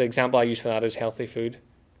the example I use for that is healthy food.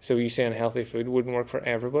 So you saying healthy food wouldn't work for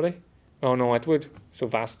everybody? Oh no, it would. So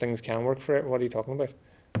vast things can work for it. What are you talking about?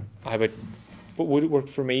 But would it work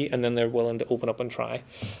for me? And then they're willing to open up and try.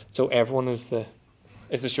 So everyone is the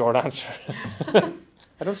short answer.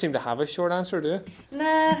 I don't seem to have a short answer, do you?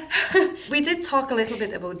 Nah. We did talk a little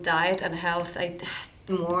bit about diet and health.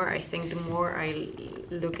 The more I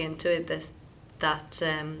look into it, that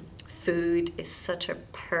food is such a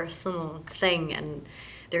personal thing, and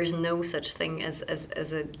there's no such thing as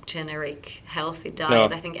a generic healthy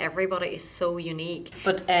diet. No. I think everybody is so unique.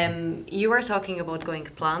 But you were talking about going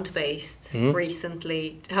plant-based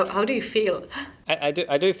recently. How do you feel? I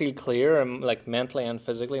do feel clear, like mentally and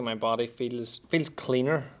physically. My body feels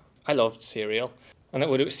cleaner. I loved cereal,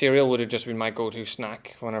 and cereal would have just been my go-to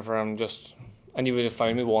snack whenever I'm just. And you would have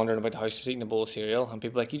found me wandering about the house just eating a bowl of cereal, and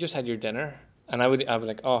people like, you just had your dinner, and I would be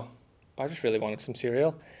like, oh, I just really wanted some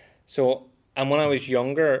cereal. So. And when I was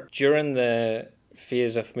younger, during the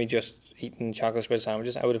phase of me just eating chocolate spread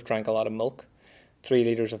sandwiches, I would have drank a lot of milk. 3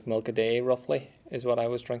 litres of milk a day, roughly, is what I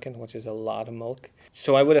was drinking, which is a lot of milk.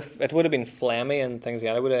 So it would have been phlegmy and things like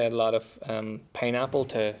that. I would have had a lot of pineapple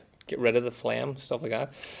to get rid of the phlegm, stuff like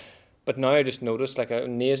that. But now I just noticed, like,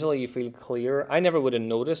 nasally, you feel clear. I never would have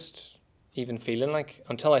noticed even feeling like,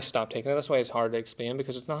 until I stopped taking it. That's why it's hard to explain,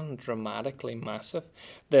 because it's not dramatically massive.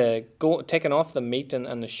 Taking off the meat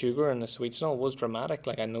and the sugar and the sweets and all was dramatic.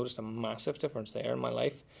 Like, I noticed a massive difference there in my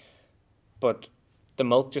life. But the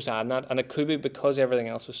milk just added that, and it could be because everything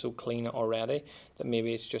else was so clean already that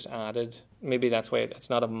maybe it's just added. Maybe that's why it's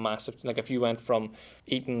not a massive, like if you went from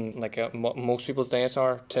eating like most people's diets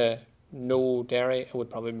are to no dairy, it would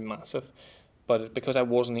probably be massive. But because I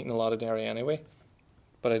wasn't eating a lot of dairy anyway.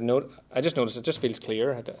 But I just noticed it just feels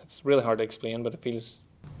clear. It's really hard to explain, but it feels...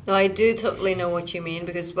 No, I do totally know what you mean,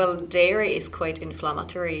 because, well, dairy is quite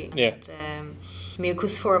inflammatory. Yeah. And,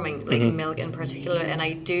 mucus forming, like milk in particular. And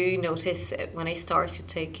I do notice when I started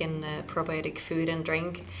taking probiotic food and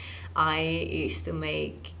drink, I used to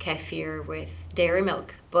make kefir with dairy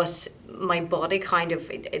milk. But my body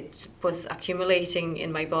it was accumulating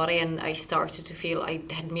in my body, and I started to feel I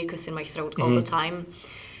had mucus in my throat all the time.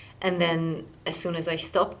 And then as soon as I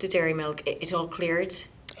stopped the dairy milk, it all cleared.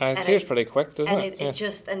 It clears pretty quick, doesn't it? It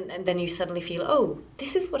just, and then you suddenly feel, oh,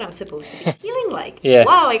 this is what I'm supposed to be feeling like. Yeah.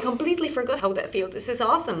 Wow, I completely forgot how that feels. This is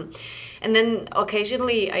awesome. And then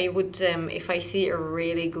occasionally I would, if I see a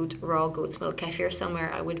really good raw goat's milk kefir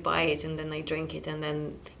somewhere, I would buy it and then I drink it. And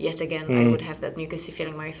then yet again, I would have that mucusy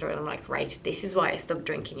feeling in my throat. I'm like, right, this is why I stopped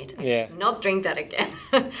drinking it. I should not drink that again.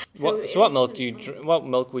 So what milk what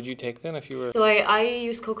milk would you take then if you were... So I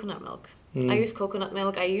use coconut milk. I use coconut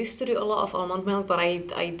milk. I used to do a lot of almond milk, but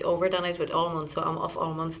I overdone it with almonds, so I'm off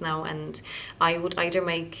almonds now. And I would either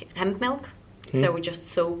make hemp milk, so I would just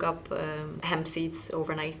soak up hemp seeds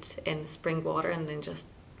overnight in spring water and then just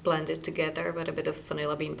blend it together with a bit of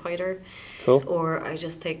vanilla bean powder. Cool. Or I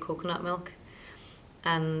just take coconut milk.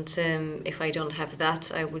 And if I don't have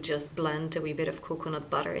that, I would just blend a wee bit of coconut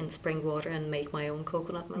butter in spring water and make my own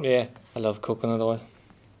coconut milk. Yeah, I love coconut oil.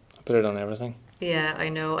 I put it on everything. Yeah, I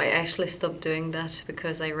know. I actually stopped doing that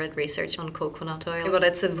because I read research on coconut oil. But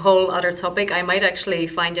it's a whole other topic. I might actually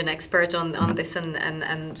find an expert on this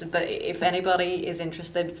but if anybody is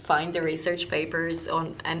interested, find the research papers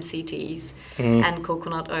on MCTs and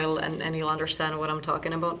coconut oil and you'll understand what I'm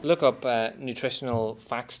talking about. Look up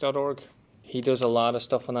nutritionalfacts.org. He does a lot of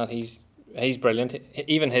stuff on that. He's brilliant.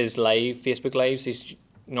 Even his Facebook lives, he's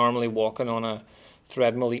normally walking on a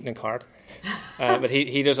treadmill eating a cart. But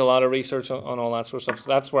he does a lot of research on all that sort of stuff. So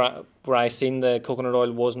that's where I seen the coconut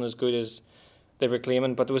oil wasn't as good as they were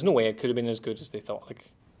claiming, but there was no way it could have been as good as they thought. Like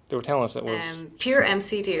they were telling us it was... pure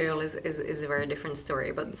MCT oil is a very different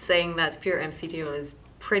story, but saying that pure MCT oil is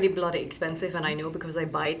pretty bloody expensive, and I know because I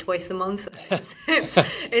buy it twice a month. I'm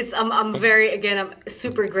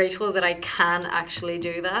super grateful that I can actually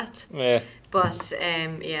do that. Yeah. But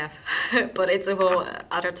but it's a whole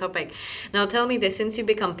other topic. Now tell me this, since you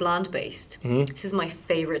become plant-based, this is my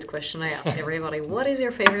favorite question I ask everybody. What is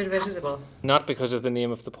your favorite vegetable? Not because of the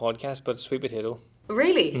name of the podcast, but sweet potato.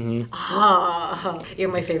 Really? Mm-hmm. Ah,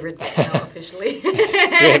 you're my favorite now officially.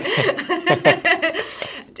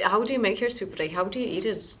 how do you make your sweet potato? How do you eat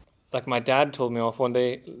it? Like my dad told me off one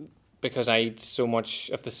day because I eat so much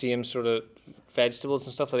of the same sort of vegetables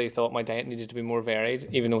and stuff that he thought my diet needed to be more varied,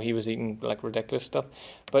 even though he was eating like ridiculous stuff.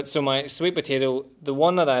 But so my sweet potato, the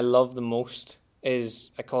one that I love the most is,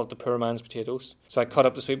 I call it the poor man's potatoes. So I cut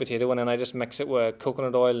up the sweet potato and then I just mix it with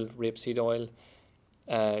coconut oil, rapeseed oil,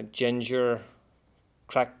 ginger,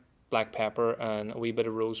 cracked black pepper and a wee bit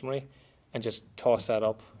of rosemary, and just toss that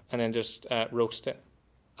up and then just roast it.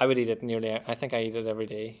 I would eat it I think I eat it every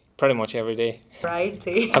day, pretty much every day.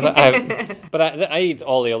 Righty. But I eat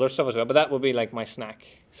all the other stuff as well, but that would be like my snack.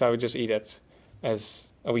 So I would just eat it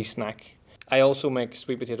as a wee snack. I also make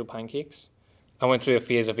sweet potato pancakes. I went through a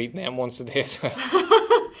phase of eating them once a day as well.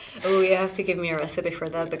 Oh, you have to give me a recipe for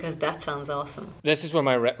that because that sounds awesome. This is where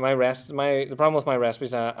the problem with my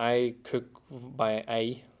recipes, I cook by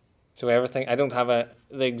eye. So everything, I don't have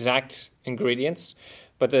the exact ingredients,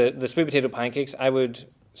 but the sweet potato pancakes, I would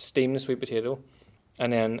steam the sweet potato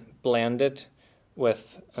and then blend it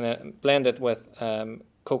with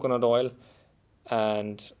coconut oil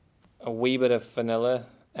and a wee bit of vanilla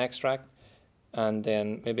extract, and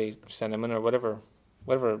then maybe cinnamon or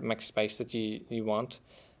whatever mixed spice that you want,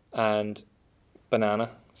 and banana.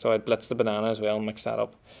 So I'd blitz the banana as well, mix that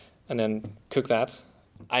up, and then cook that.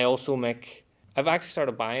 I've actually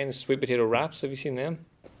started buying sweet potato wraps. Have you seen them?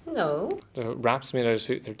 No. The wraps made out of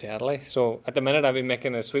sweet, they're deadly. So at the minute I've been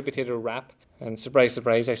making a sweet potato wrap, and surprise,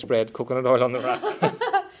 surprise, I spread coconut oil on the wrap.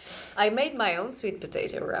 I made my own sweet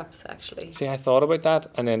potato wraps, actually. See, I thought about that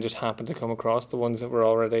and then just happened to come across the ones that were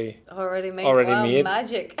already made.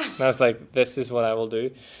 Magic. And I was like, this is what I will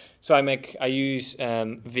do. So I use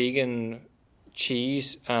vegan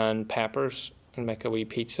cheese and peppers and make a wee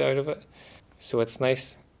pizza out of it. So it's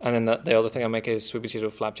nice. And then the other thing I make is sweet potato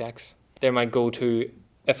flapjacks. They're my go-to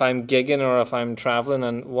if I'm gigging or if I'm traveling.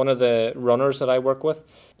 And one of the runners that I work with,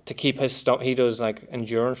 to keep his stomach, he does like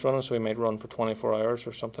endurance running, so he might run for 24 hours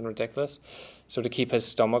or something ridiculous. So to keep his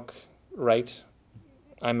stomach right,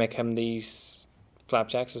 I make him these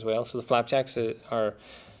flapjacks as well. So the flapjacks are,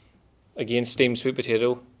 again, steamed sweet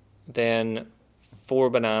potato, then 4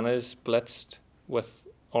 bananas blitzed with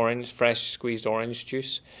fresh squeezed orange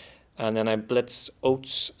juice, and then I blitz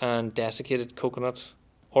oats and desiccated coconut,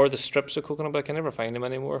 or the strips of coconut, but I can never find them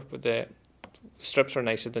anymore, but the strips are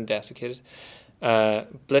nicer than desiccated.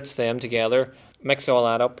 Blitz them together, mix all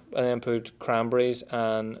that up, and then put cranberries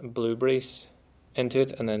and blueberries into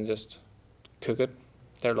it, and then just cook it.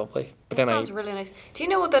 They're lovely. But that sounds really nice. Do you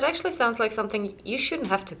know what? That actually sounds like something you shouldn't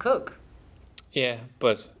have to cook. Yeah,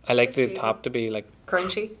 but I like the top to be like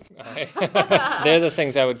crunchy. They're the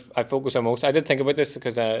things I focus on most. I did think about this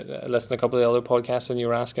because I listened to a couple of the other podcasts and you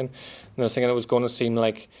were asking, and I was thinking it was going to seem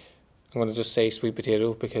like I'm going to just say sweet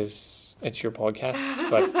potato because it's your podcast,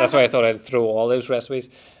 but that's why I thought I'd throw all those recipes.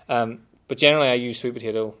 But generally, I use sweet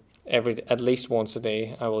potato at least once a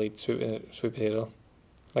day. I will eat sweet potato,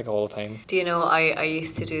 like all the time. Do you know, I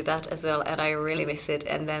used to do that as well, and I really miss it.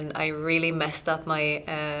 And then I really messed up my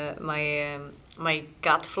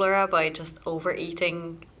gut flora by just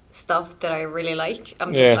overeating stuff that I really like.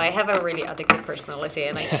 I have a really addictive personality,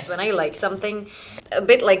 and when I like something, a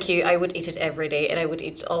bit like you, I would eat it every day, and I would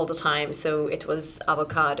eat all the time. So it was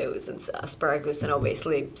avocados and asparagus, and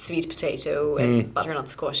obviously sweet potato and butternut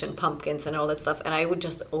squash and pumpkins and all that stuff. And I would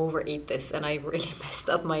just overeat this, and I really messed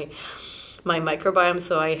up my microbiome.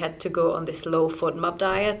 So I had to go on this low FODMAP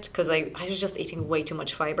diet because I was just eating way too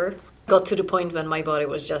much fiber. Got to the point when my body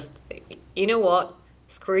was just, you know what?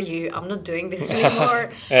 Screw you, I'm not doing this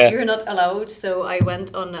anymore. You're not allowed. So I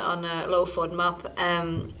went on a low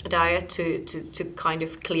FODMAP diet to kind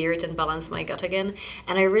of clear it and balance my gut again.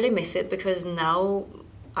 And I really miss it because now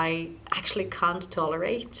I actually can't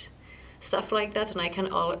tolerate stuff like that, and I can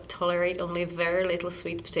tolerate only very little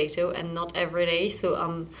sweet potato and not every day. So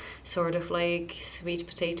I'm sort of like sweet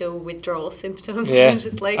potato withdrawal symptoms. Yeah.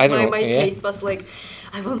 Just like my taste buds like,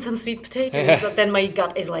 I want some sweet potatoes, but then my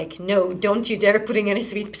gut is like, no, don't you dare putting any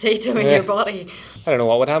sweet potato in your body. I don't know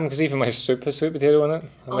what would happen because even my soup has sweet potato in it.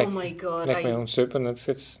 My god! I make my own soup, and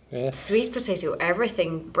it's sweet potato,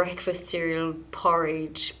 everything: breakfast cereal,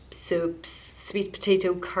 porridge, soups, sweet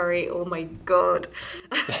potato curry. Oh my god!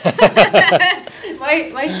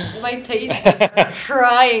 my taste is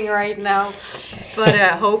crying right now. But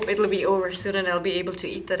I hope it'll be over soon and I'll be able to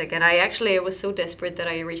eat that again. I was so desperate that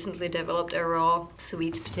I recently developed a raw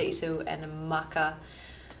sweet potato and a maca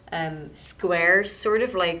squares, sort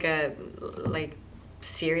of like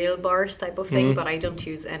cereal bars type of thing, but I don't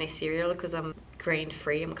use any cereal because I'm grain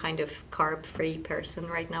free. I'm kind of carb free person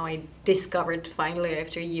right now. I discovered finally,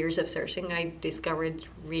 after years of searching, I discovered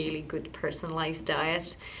really good personalized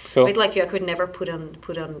diet. Cool. But like you, I could never put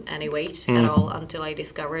on any weight at all until I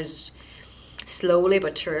discovered, slowly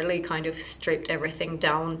but surely, kind of stripped everything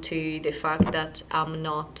down to the fact that I'm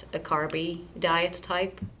not a carby diet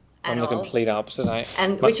type. I'm the complete opposite.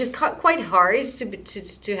 Which is quite hard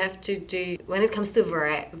to have to do when it comes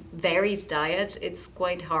to varied diet. It's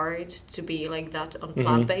quite hard to be like that on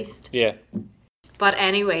plant-based. Yeah. But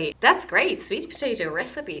anyway, that's great. Sweet potato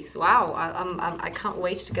recipes. Wow, I can't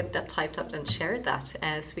wait to get that typed up and share that.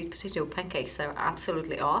 Sweet potato pancakes are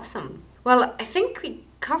absolutely awesome. Well, I think we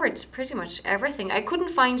covered pretty much everything. I couldn't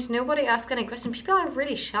find nobody ask any question. People are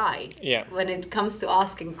really shy when it comes to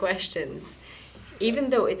asking questions.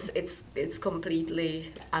 Even though it's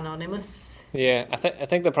completely anonymous. Yeah, I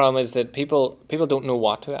think the problem is that people don't know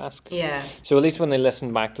what to ask. Yeah. So at least when they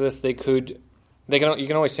listen back to this, you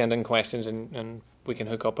can always send in questions and we can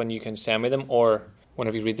hook up and you can send me them, or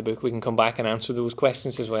whenever you read the book, we can come back and answer those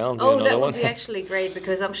questions as well and do another that one. would be actually great,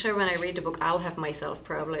 because I'm sure when I read the book, I'll have myself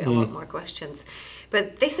probably a lot more questions.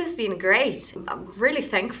 But this has been great. I'm really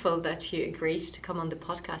thankful that you agreed to come on the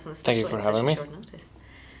podcast, and especially Thank you for on having such me. a short notice.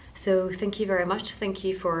 So thank you very much. Thank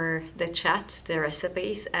you for the chat, the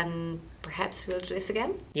recipes, and perhaps we'll do this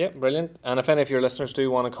again. Yeah, brilliant. And if any of your listeners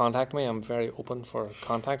do want to contact me, I'm very open for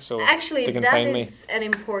contact. So actually, they can that find is an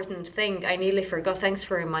important thing. I nearly forgot. Thanks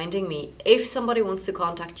for reminding me. If somebody wants to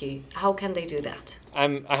contact you, how can they do that?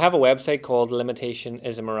 I have a website called Limitation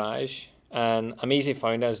is a Mirage, and I'm easily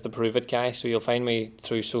found as the Prove It guy. So you'll find me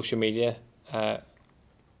through social media,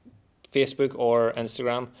 Facebook or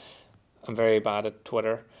Instagram. I'm very bad at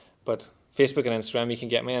Twitter, but Facebook and Instagram you can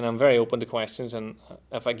get me, and I'm very open to questions. And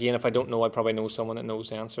if I don't know, I probably know someone that knows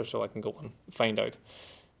the answer, so I can go and find out.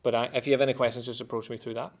 But if you have any questions, just approach me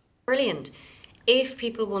through that. Brilliant. If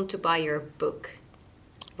people want to buy your book,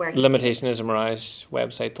 where can Limitation is a Mirage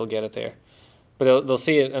website, they'll get it there. But they'll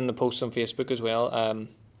see it in the posts on Facebook as well.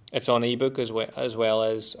 It's on ebook as well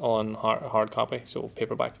as on hard copy, so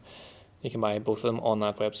paperback. You can buy both of them on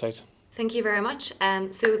that website. Thank you very much.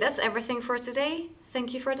 So that's everything for today.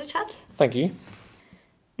 Thank you for the chat. Thank you.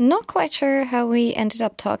 Not quite sure how we ended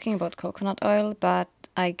up talking about coconut oil, but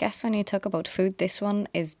I guess when you talk about food, this one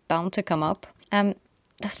is bound to come up.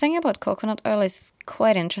 The thing about coconut oil is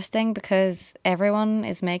quite interesting because everyone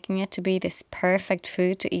is making it to be this perfect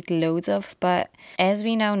food to eat loads of, but as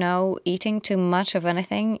we now know, eating too much of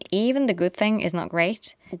anything, even the good thing, is not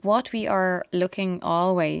great. What we are looking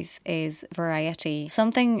always is variety.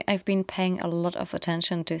 Something I've been paying a lot of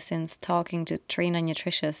attention to since talking to Trina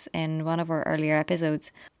Nutritious in one of our earlier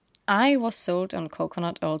episodes. I was sold on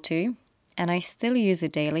coconut oil too, and I still use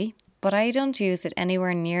it daily, but I don't use it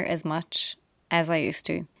anywhere near as much as I used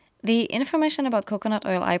to. The information about coconut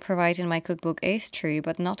oil I provide in my cookbook is true,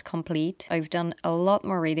 but not complete. I've done a lot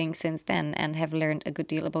more reading since then and have learned a good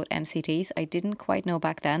deal about MCTs I didn't quite know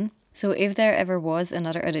back then. So if there ever was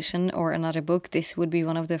another edition or another book, this would be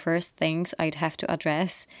one of the first things I'd have to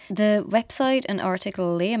address. The website and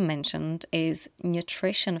article Liam mentioned is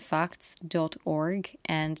nutritionfacts.org,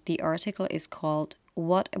 and the article is called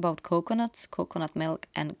What About Coconuts, Coconut Milk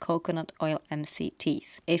and Coconut Oil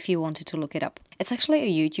MCTs, if you wanted to look it up. It's actually a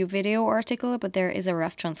YouTube video article, but there is a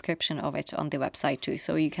rough transcription of it on the website too,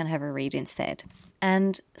 so you can have a read instead.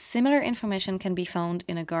 And similar information can be found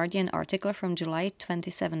in a Guardian article from July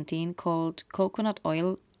 2017 called Coconut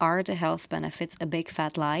Oil, Are the Health Benefits a Big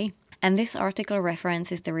Fat Lie? And this article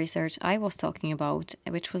references the research I was talking about,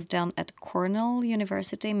 which was done at Cornell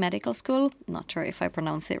University Medical School. Not sure if I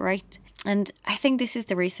pronounce it right. And I think this is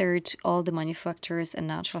the research all the manufacturers and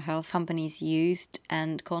natural health companies used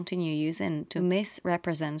and continue using to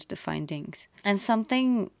misrepresent the findings. And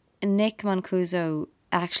something Nick Mancuso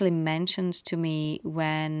actually mentioned to me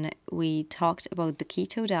when we talked about the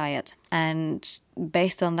keto diet. And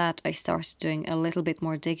based on that, I started doing a little bit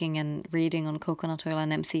more digging and reading on coconut oil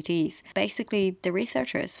and MCTs. Basically, the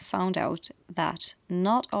researchers found out that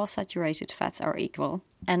not all saturated fats are equal,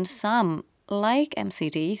 and some, like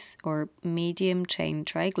MCTs, or medium chain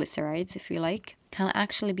triglycerides if you like, can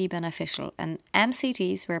actually be beneficial, and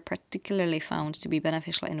MCTs were particularly found to be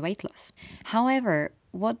beneficial in weight loss. However,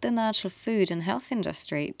 what the natural food and health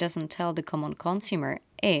industry doesn't tell the common consumer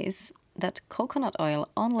is that coconut oil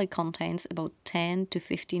only contains about 10 to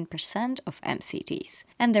 15% of MCTs,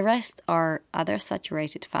 and the rest are other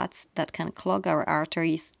saturated fats that can clog our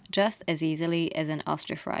arteries just as easily as an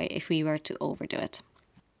oyster fry if we were to overdo it.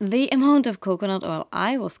 The amount of coconut oil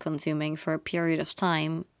I was consuming for a period of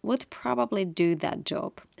time would probably do that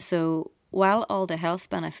job. So while all the health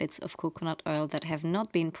benefits of coconut oil that have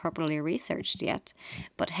not been properly researched yet,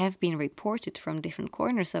 but have been reported from different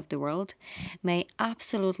corners of the world, may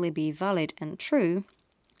absolutely be valid and true,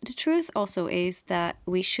 the truth also is that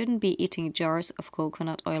we shouldn't be eating jars of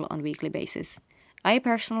coconut oil on a weekly basis. I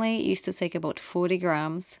personally used to take about 40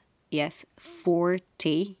 grams, yes,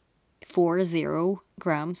 40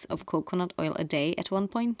 grams of coconut oil a day at one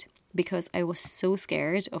point, because I was so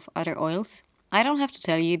scared of other oils. I don't have to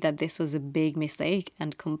tell you that this was a big mistake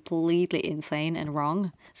and completely insane and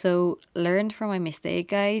wrong. So learn from my mistake,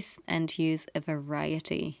 guys, and use a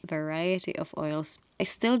variety of oils. I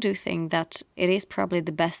still do think that it is probably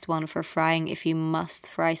the best one for frying if you must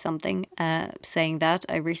fry something. Saying that,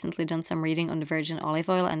 I recently done some reading on the virgin olive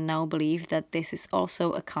oil and now believe that this is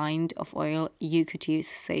also a kind of oil you could use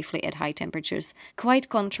safely at high temperatures. Quite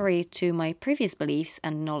contrary to my previous beliefs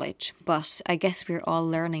and knowledge, but I guess we're all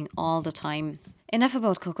learning all the time. Enough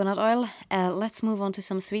about coconut oil, let's move on to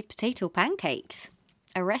some sweet potato pancakes.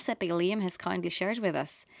 A recipe Liam has kindly shared with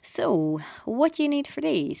us. So, what you need for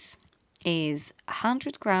these is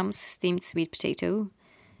 100 grams steamed sweet potato,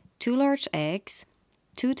 2 large eggs,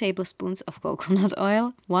 2 tablespoons of coconut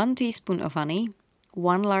oil, 1 teaspoon of honey,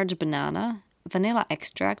 1 large banana, vanilla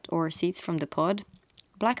extract or seeds from the pod,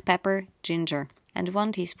 black pepper, ginger, and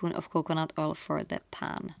 1 teaspoon of coconut oil for the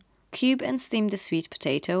pan. Cube and steam the sweet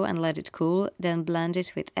potato and let it cool, then blend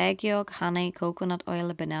it with egg yolk, honey, coconut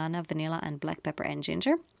oil, banana, vanilla, and black pepper and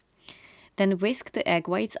ginger. Then whisk the egg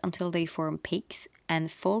whites until they form peaks and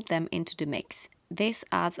fold them into the mix. This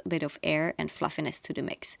adds a bit of air and fluffiness to the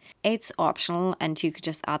mix. It's optional and you could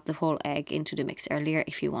just add the whole egg into the mix earlier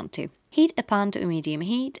if you want to. Heat a pan to a medium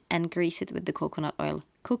heat and grease it with the coconut oil.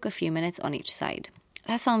 Cook a few minutes on each side.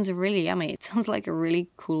 That sounds really yummy. It sounds like a really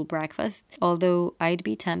cool breakfast. Although I'd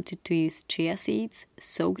be tempted to use chia seeds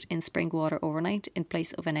soaked in spring water overnight in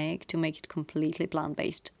place of an egg to make it completely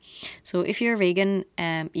plant-based. So if you're vegan,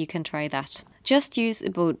 you can try that. Just use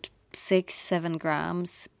about 6-7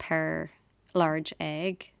 grams per large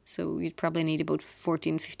egg. So you'd probably need about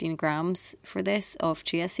 14-15 grams for this of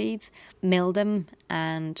chia seeds. Mill them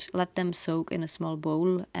and let them soak in a small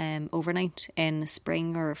bowl overnight in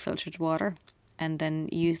spring or filtered water. And then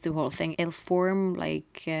use the whole thing. It'll form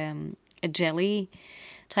like a jelly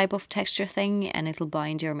type of texture thing and it'll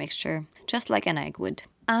bind your mixture just like an egg would.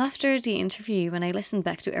 After the interview, when I listened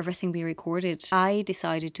back to everything we recorded, I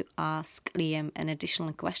decided to ask Liam an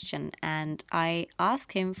additional question and I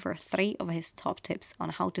asked him for 3 of his top tips on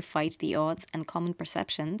how to fight the odds and common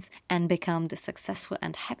perceptions and become the successful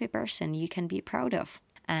and happy person you can be proud of.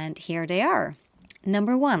 And here they are.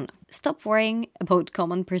 Number 1, stop worrying about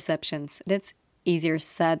common perceptions. That's easier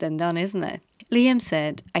said than done, isn't it? Liam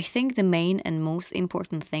said, I think the main and most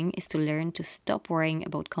important thing is to learn to stop worrying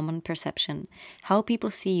about common perception. How people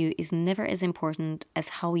see you is never as important as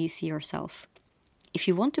how you see yourself. If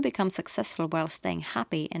you want to become successful while staying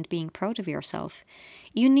happy and being proud of yourself,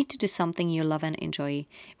 you need to do something you love and enjoy,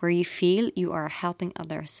 where you feel you are helping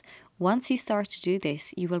others. Once you start to do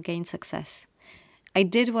this, you will gain success. I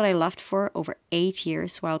did what I loved for over 8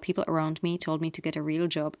 years while people around me told me to get a real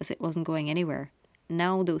job as it wasn't going anywhere.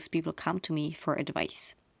 Now those people come to me for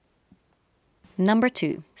advice. Number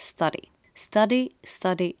 2, study. Study,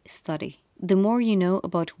 study, study. The more you know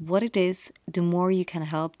about what it is, the more you can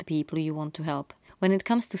help the people you want to help. When it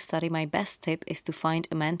comes to study, my best tip is to find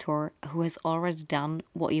a mentor who has already done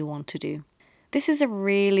what you want to do. This is a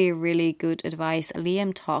really, really good advice.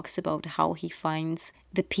 Liam talks about how he finds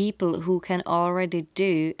the people who can already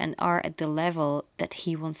do and are at the level that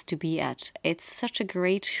he wants to be at. It's such a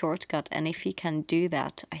great shortcut, and if you can do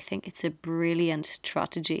that, I think it's a brilliant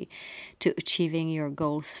strategy to achieving your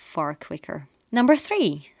goals far quicker. Number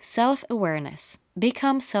 3, self-awareness.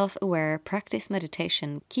 Become self-aware, practice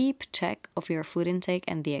meditation, keep track of your food intake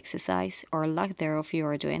and the exercise or lack thereof you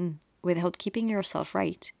are doing. Without keeping yourself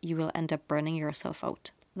right, you will end up burning yourself out.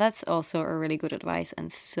 That's also a really good advice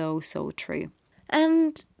and so true.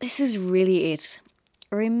 And this is really it.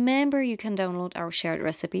 Remember, you can download our shared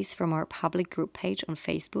recipes from our public group page on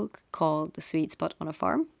Facebook called The Sweet Spud on a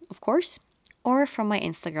Farm, of course, or from my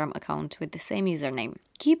Instagram account with the same username.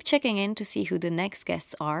 Keep checking in to see who the next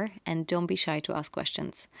guests are and don't be shy to ask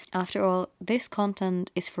questions. After all, this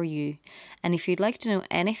content is for you. And if you'd like to know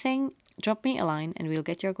anything, drop me a line and we'll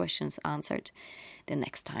get your questions answered the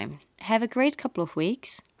next time. Have a great couple of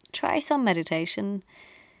weeks. Try some meditation.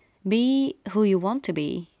 Be who you want to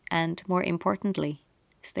be. And more importantly,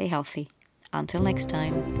 stay healthy. Until next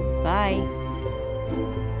time. Bye.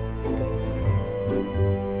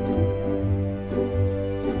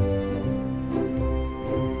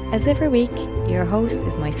 As every week, your host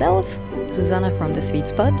is myself, Susanna from The Sweet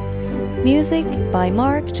Spud. Music by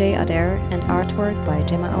Mark J. Adair and artwork by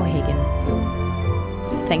Gemma O'Hagan.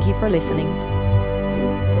 Thank you for listening.